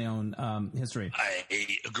 Based on my own history. I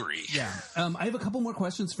agree. Yeah. I have a couple more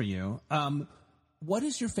questions for you. What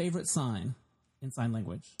is your favorite sign in sign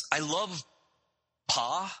language? I love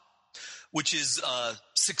PA, which is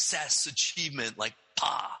success, achievement, like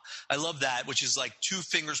PA. I love that, which is like 2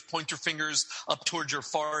 fingers, point your fingers up towards your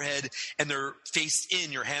forehead, and they're faced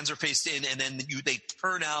in, your hands are faced in, and then they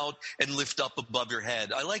turn out and lift up above your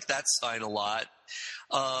head. I like that sign a lot.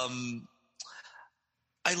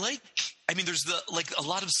 There's a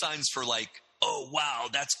lot of signs for like, oh, wow,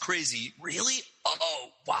 that's crazy. Really? Oh,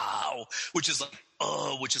 wow. Which is like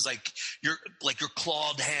your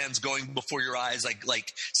clawed hands going before your eyes,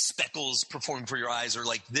 like speckles performing for your eyes, or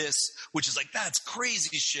like this, which is like, that's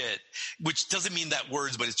crazy shit, which doesn't mean that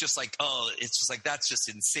words, but it's just like, it's just like, that's just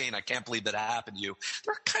insane. I can't believe that happened to you.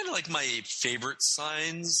 They're kind of like my favorite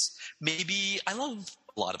signs. Maybe I love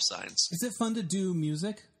a lot of signs. Is it fun to do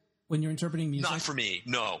music? When you're interpreting music? Not for me,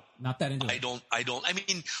 no. Not that into it? I don't. I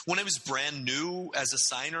mean, when I was brand new as a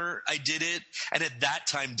signer, I did it. And at that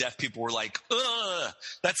time, deaf people were like,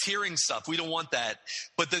 that's hearing stuff. We don't want that.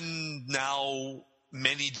 But then now,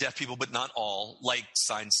 many deaf people, but not all, like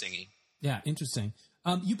sign singing. Yeah, interesting.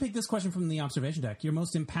 You picked this question from the observation deck. Your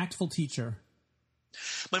most impactful teacher?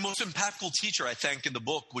 My most impactful teacher, I thank in the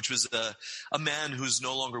book, which was a man who's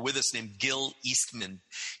no longer with us named Gil Eastman.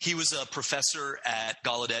 He was a professor at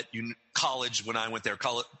Gallaudet College when I went there,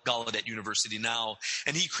 Gallaudet University now,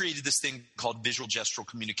 and he created this thing called visual gestural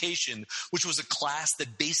communication, which was a class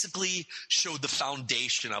that basically showed the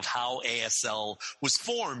foundation of how ASL was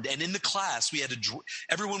formed. And in the class, we had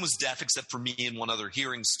everyone was deaf except for me and one other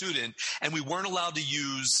hearing student, and we weren't allowed to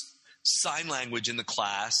use sign language in the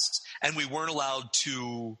class, and we weren't allowed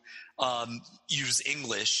to use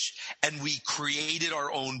English, and we created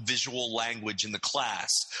our own visual language in the class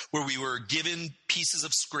where we were given pieces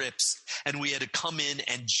of scripts and we had to come in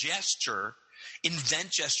and invent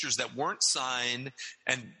gestures that weren't sign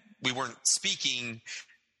and we weren't speaking.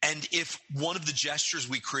 And if one of the gestures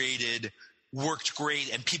we created worked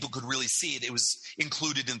great and people could really see it, it was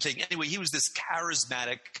included in the thing. Anyway, he was this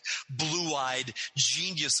charismatic, blue-eyed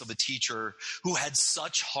genius of a teacher who had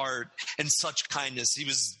such heart and such kindness. He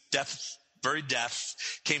was deaf, very deaf,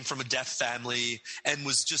 came from a deaf family, and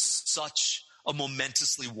was just such a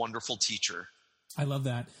momentously wonderful teacher. I love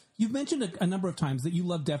that. You've mentioned a number of times that you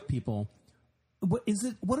love deaf people. What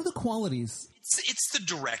are the qualities? It's the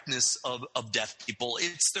directness of deaf people.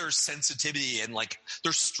 It's their sensitivity and like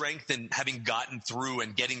their strength in having gotten through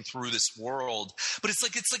and getting through this world. But it's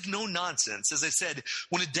like no nonsense. As I said,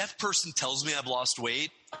 when a deaf person tells me I've lost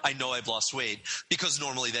weight, I know I've lost weight, because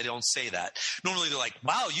normally they don't say that. Normally they're like,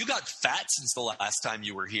 wow, you got fat since the last time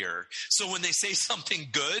you were here. So when they say something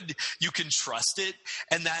good, you can trust it.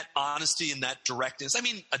 And that honesty and that directness. I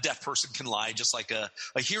mean, a deaf person can lie just like a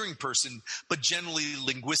hearing person, but generally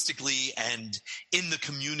linguistically and in the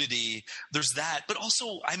community, there's that. But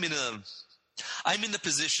also I'm in the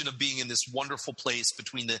position of being in this wonderful place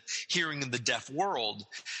between the hearing and the deaf world.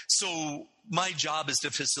 So my job is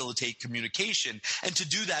to facilitate communication. And to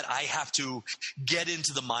do that, I have to get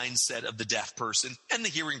into the mindset of the deaf person and the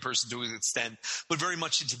hearing person to an extent, but very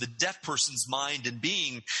much into the deaf person's mind and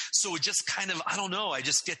being. So it just kind of, I don't know, I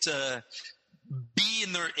just get to be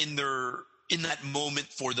in that moment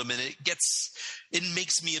for them. And it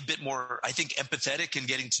makes me a bit more, I think, empathetic in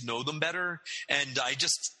getting to know them better. And I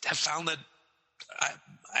just have found that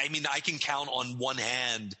I can count on one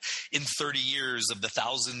hand in 30 years of the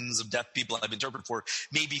thousands of deaf people I've interpreted for,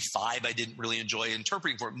 maybe 5 I didn't really enjoy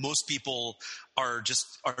interpreting for. Most people are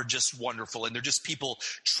just wonderful, and they're just people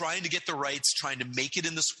trying to get the rights, trying to make it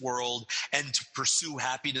in this world and to pursue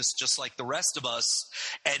happiness just like the rest of us.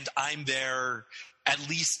 And I'm there at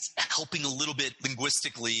least helping a little bit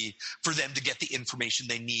linguistically for them to get the information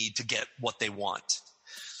they need to get what they want.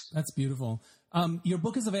 That's beautiful. Your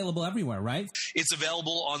book is available everywhere, right? It's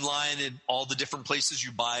available online in all the different places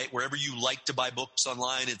you buy. Wherever you like to buy books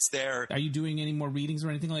online, it's there. Are you doing any more readings or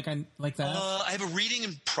anything like that? I have a reading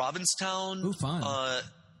in Provincetown. Ooh, fun.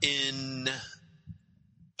 In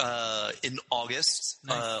August,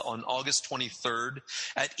 nice. On August 23rd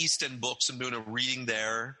at East End Books. I'm doing a reading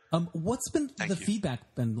there. What's been the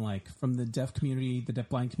feedback been like from the deaf community, the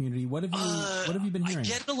deafblind community? What have you been hearing? I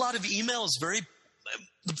get a lot of emails.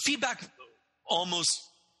 The feedback almost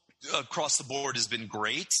across the board has been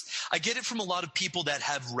great. I get it from a lot of people that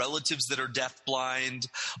have relatives that are deafblind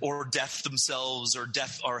or deaf themselves or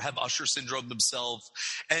deaf or have Usher syndrome themselves.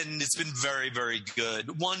 And it's been very, very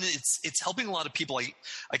good. One, it's helping a lot of people.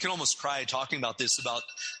 I can almost cry talking about this, about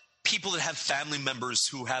people that have family members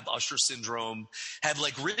who have Usher syndrome have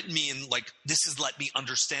written me and this has let me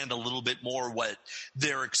understand a little bit more what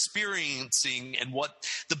they're experiencing and what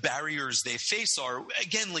the barriers they face are.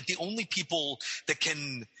 Again, the only people that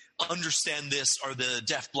can understand this are the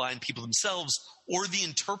deafblind people themselves or the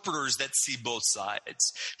interpreters that see both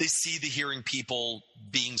sides. They see the hearing people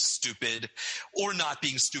being stupid or not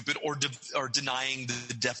being stupid or denying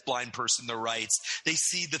the deafblind person their rights. They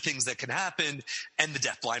see the things that can happen, and the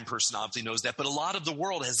deafblind person obviously knows that. But a lot of the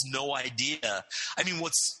world has no idea. I mean,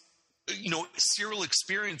 serial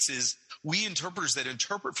experiences, we interpreters that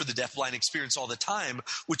interpret for the deafblind experience all the time,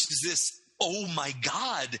 which is this: oh my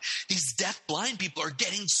God, these deaf-blind people are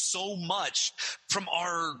getting so much from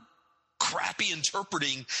our crappy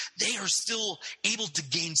interpreting. They are still able to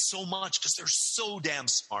gain so much because they're so damn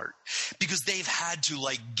smart, because they've had to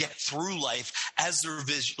get through life as their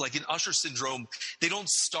vision. Like in Usher syndrome, they don't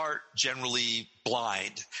start generally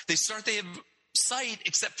blind. They have sight,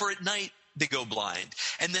 except for at night they go blind.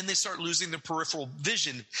 And then they start losing their peripheral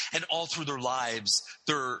vision, and all through their lives,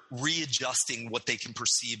 they're readjusting what they can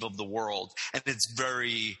perceive of the world. And it's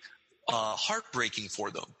very, heartbreaking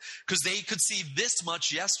for them, because they could see this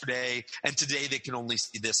much yesterday and today they can only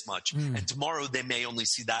see this much, and tomorrow they may only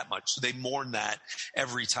see that much. So they mourn that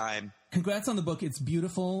every time. Congrats on the book. It's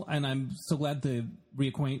beautiful, and I'm so glad to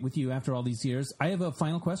reacquaint with you after all these years. I have a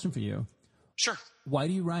final question for you. Sure. Why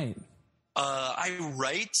do you write? I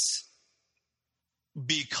write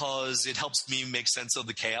because it helps me make sense of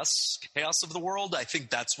the chaos of the world. I think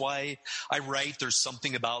that's why I write. There's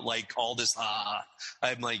something about like all this,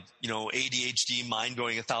 I'm like, ADHD mind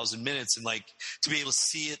going 1,000 minutes, and like to be able to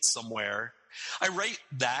see it somewhere. I write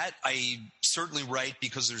that. I certainly write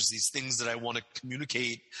because there's these things that I want to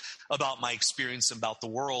communicate about my experience and about the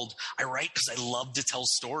world. I write because I love to tell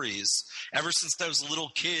stories. Ever since I was a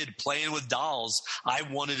little kid playing with dolls, I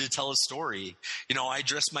wanted to tell a story. I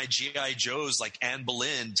dressed my G.I. Joes like Anne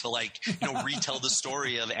Boleyn to retell the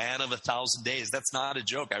story of Anne of 1,000 Days. That's not a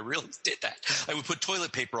joke. I really did that. I would put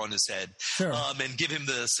toilet paper on his head, sure. And give him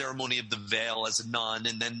the ceremony of the veil as a nun.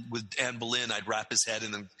 And then with Anne Boleyn, I'd wrap his head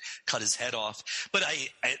and then cut his head off. But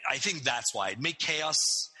I think that's why. Make chaos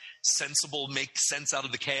sensible, make sense out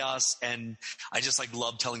of the chaos, and I just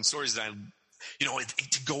love telling stories. And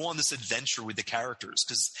to go on this adventure with the characters,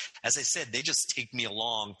 because as I said, they just take me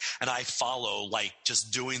along, and I follow,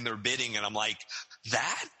 just doing their bidding, and I'm like,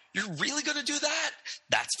 that? You're really going to do that?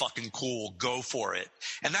 That's fucking cool. Go for it.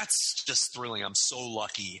 And that's just thrilling. I'm so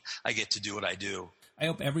lucky I get to do what I do. I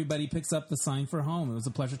hope everybody picks up The Sign for Home. It was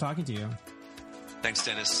a pleasure talking to you. Thanks,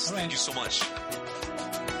 Dennis. All right. Thank you so much.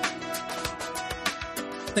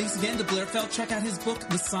 Thanks again to Blair Feld. Check out his book,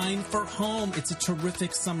 The Sign for Home. It's a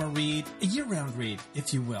terrific summer read, a year-round read,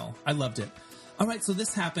 if you will. I loved it. All right, so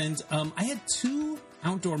this happened. I had 2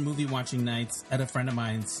 outdoor movie watching nights at a friend of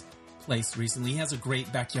mine's place recently. He has a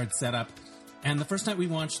great backyard setup. And the first night we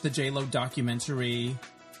watched the J-Lo documentary,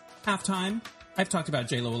 Halftime. I've talked about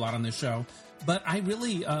J-Lo a lot on this show, but I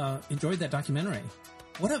really enjoyed that documentary.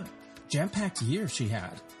 What a jam-packed year she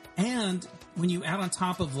had. And when you add on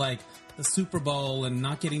top of the Super Bowl and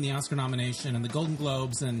not getting the Oscar nomination and the Golden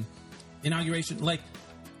Globes and inauguration,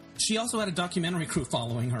 she also had a documentary crew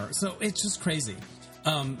following her. So it's just crazy.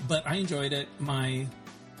 But I enjoyed it. My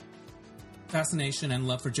fascination and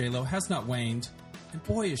love for J-Lo has not waned. And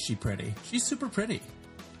boy, is she pretty. She's super pretty.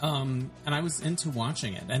 And I was into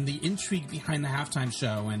watching it. And the intrigue behind the halftime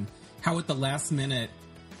show and how at the last minute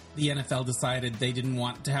the NFL decided they didn't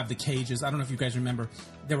want to have the cages. I don't know if you guys remember.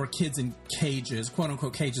 There were kids in cages,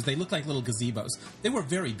 quote-unquote cages. They looked like little gazebos. They were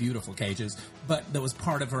very beautiful cages, but that was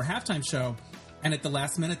part of her halftime show. And at the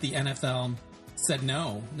last minute, the NFL said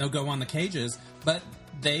no go on the cages. But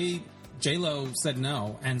J-Lo said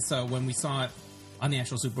no. And so when we saw it on the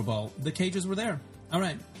actual Super Bowl, the cages were there. All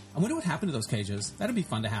right. I wonder what happened to those cages. That'd be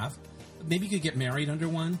fun to have. Maybe you could get married under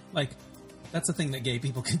one. That's a thing that gay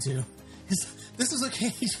people could do. This is a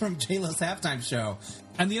cage from J-Lo's halftime show.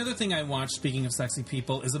 And the other thing I watched, speaking of sexy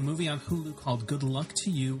people, is a movie on Hulu called Good Luck to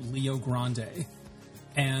You, Leo Grande.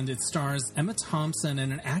 And it stars Emma Thompson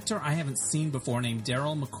and an actor I haven't seen before named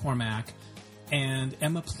Daryl McCormack. And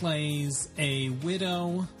Emma plays a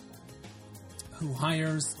widow who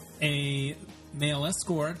hires a male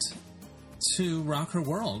escort to rock her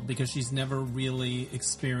world because she's never really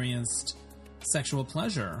experienced sexual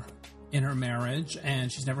pleasure in her marriage,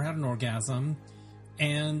 and she's never had an orgasm.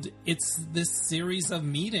 And it's this series of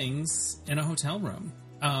meetings in a hotel room.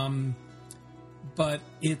 But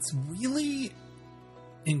it's really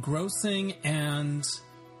engrossing, and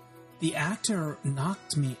the actor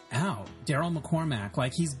knocked me out. Daryl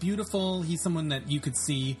McCormack. He's beautiful. He's someone that you could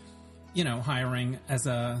see, hiring as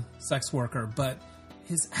a sex worker. But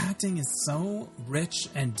his acting is so rich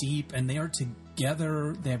and deep, and they are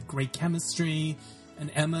together. They have great chemistry.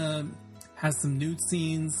 And Emma has some nude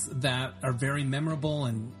scenes that are very memorable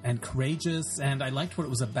and courageous, and I liked what it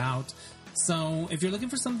was about. So if you're looking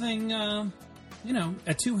for something, a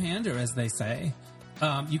two-hander, as they say,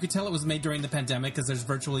 you could tell it was made during the pandemic because there's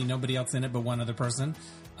virtually nobody else in it but one other person.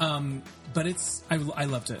 But I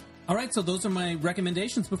loved it. All right, so those are my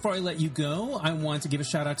recommendations. Before I let you go, I want to give a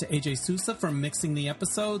shout-out to AJ Sousa for mixing the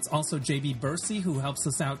episodes. Also, JB Bursey, who helps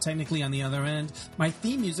us out technically on the other end. My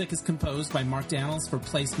theme music is composed by Mark Daniels for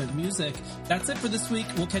Placement Music. That's it for this week.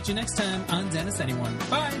 We'll catch you next time on Dennis Anyone.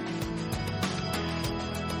 Bye!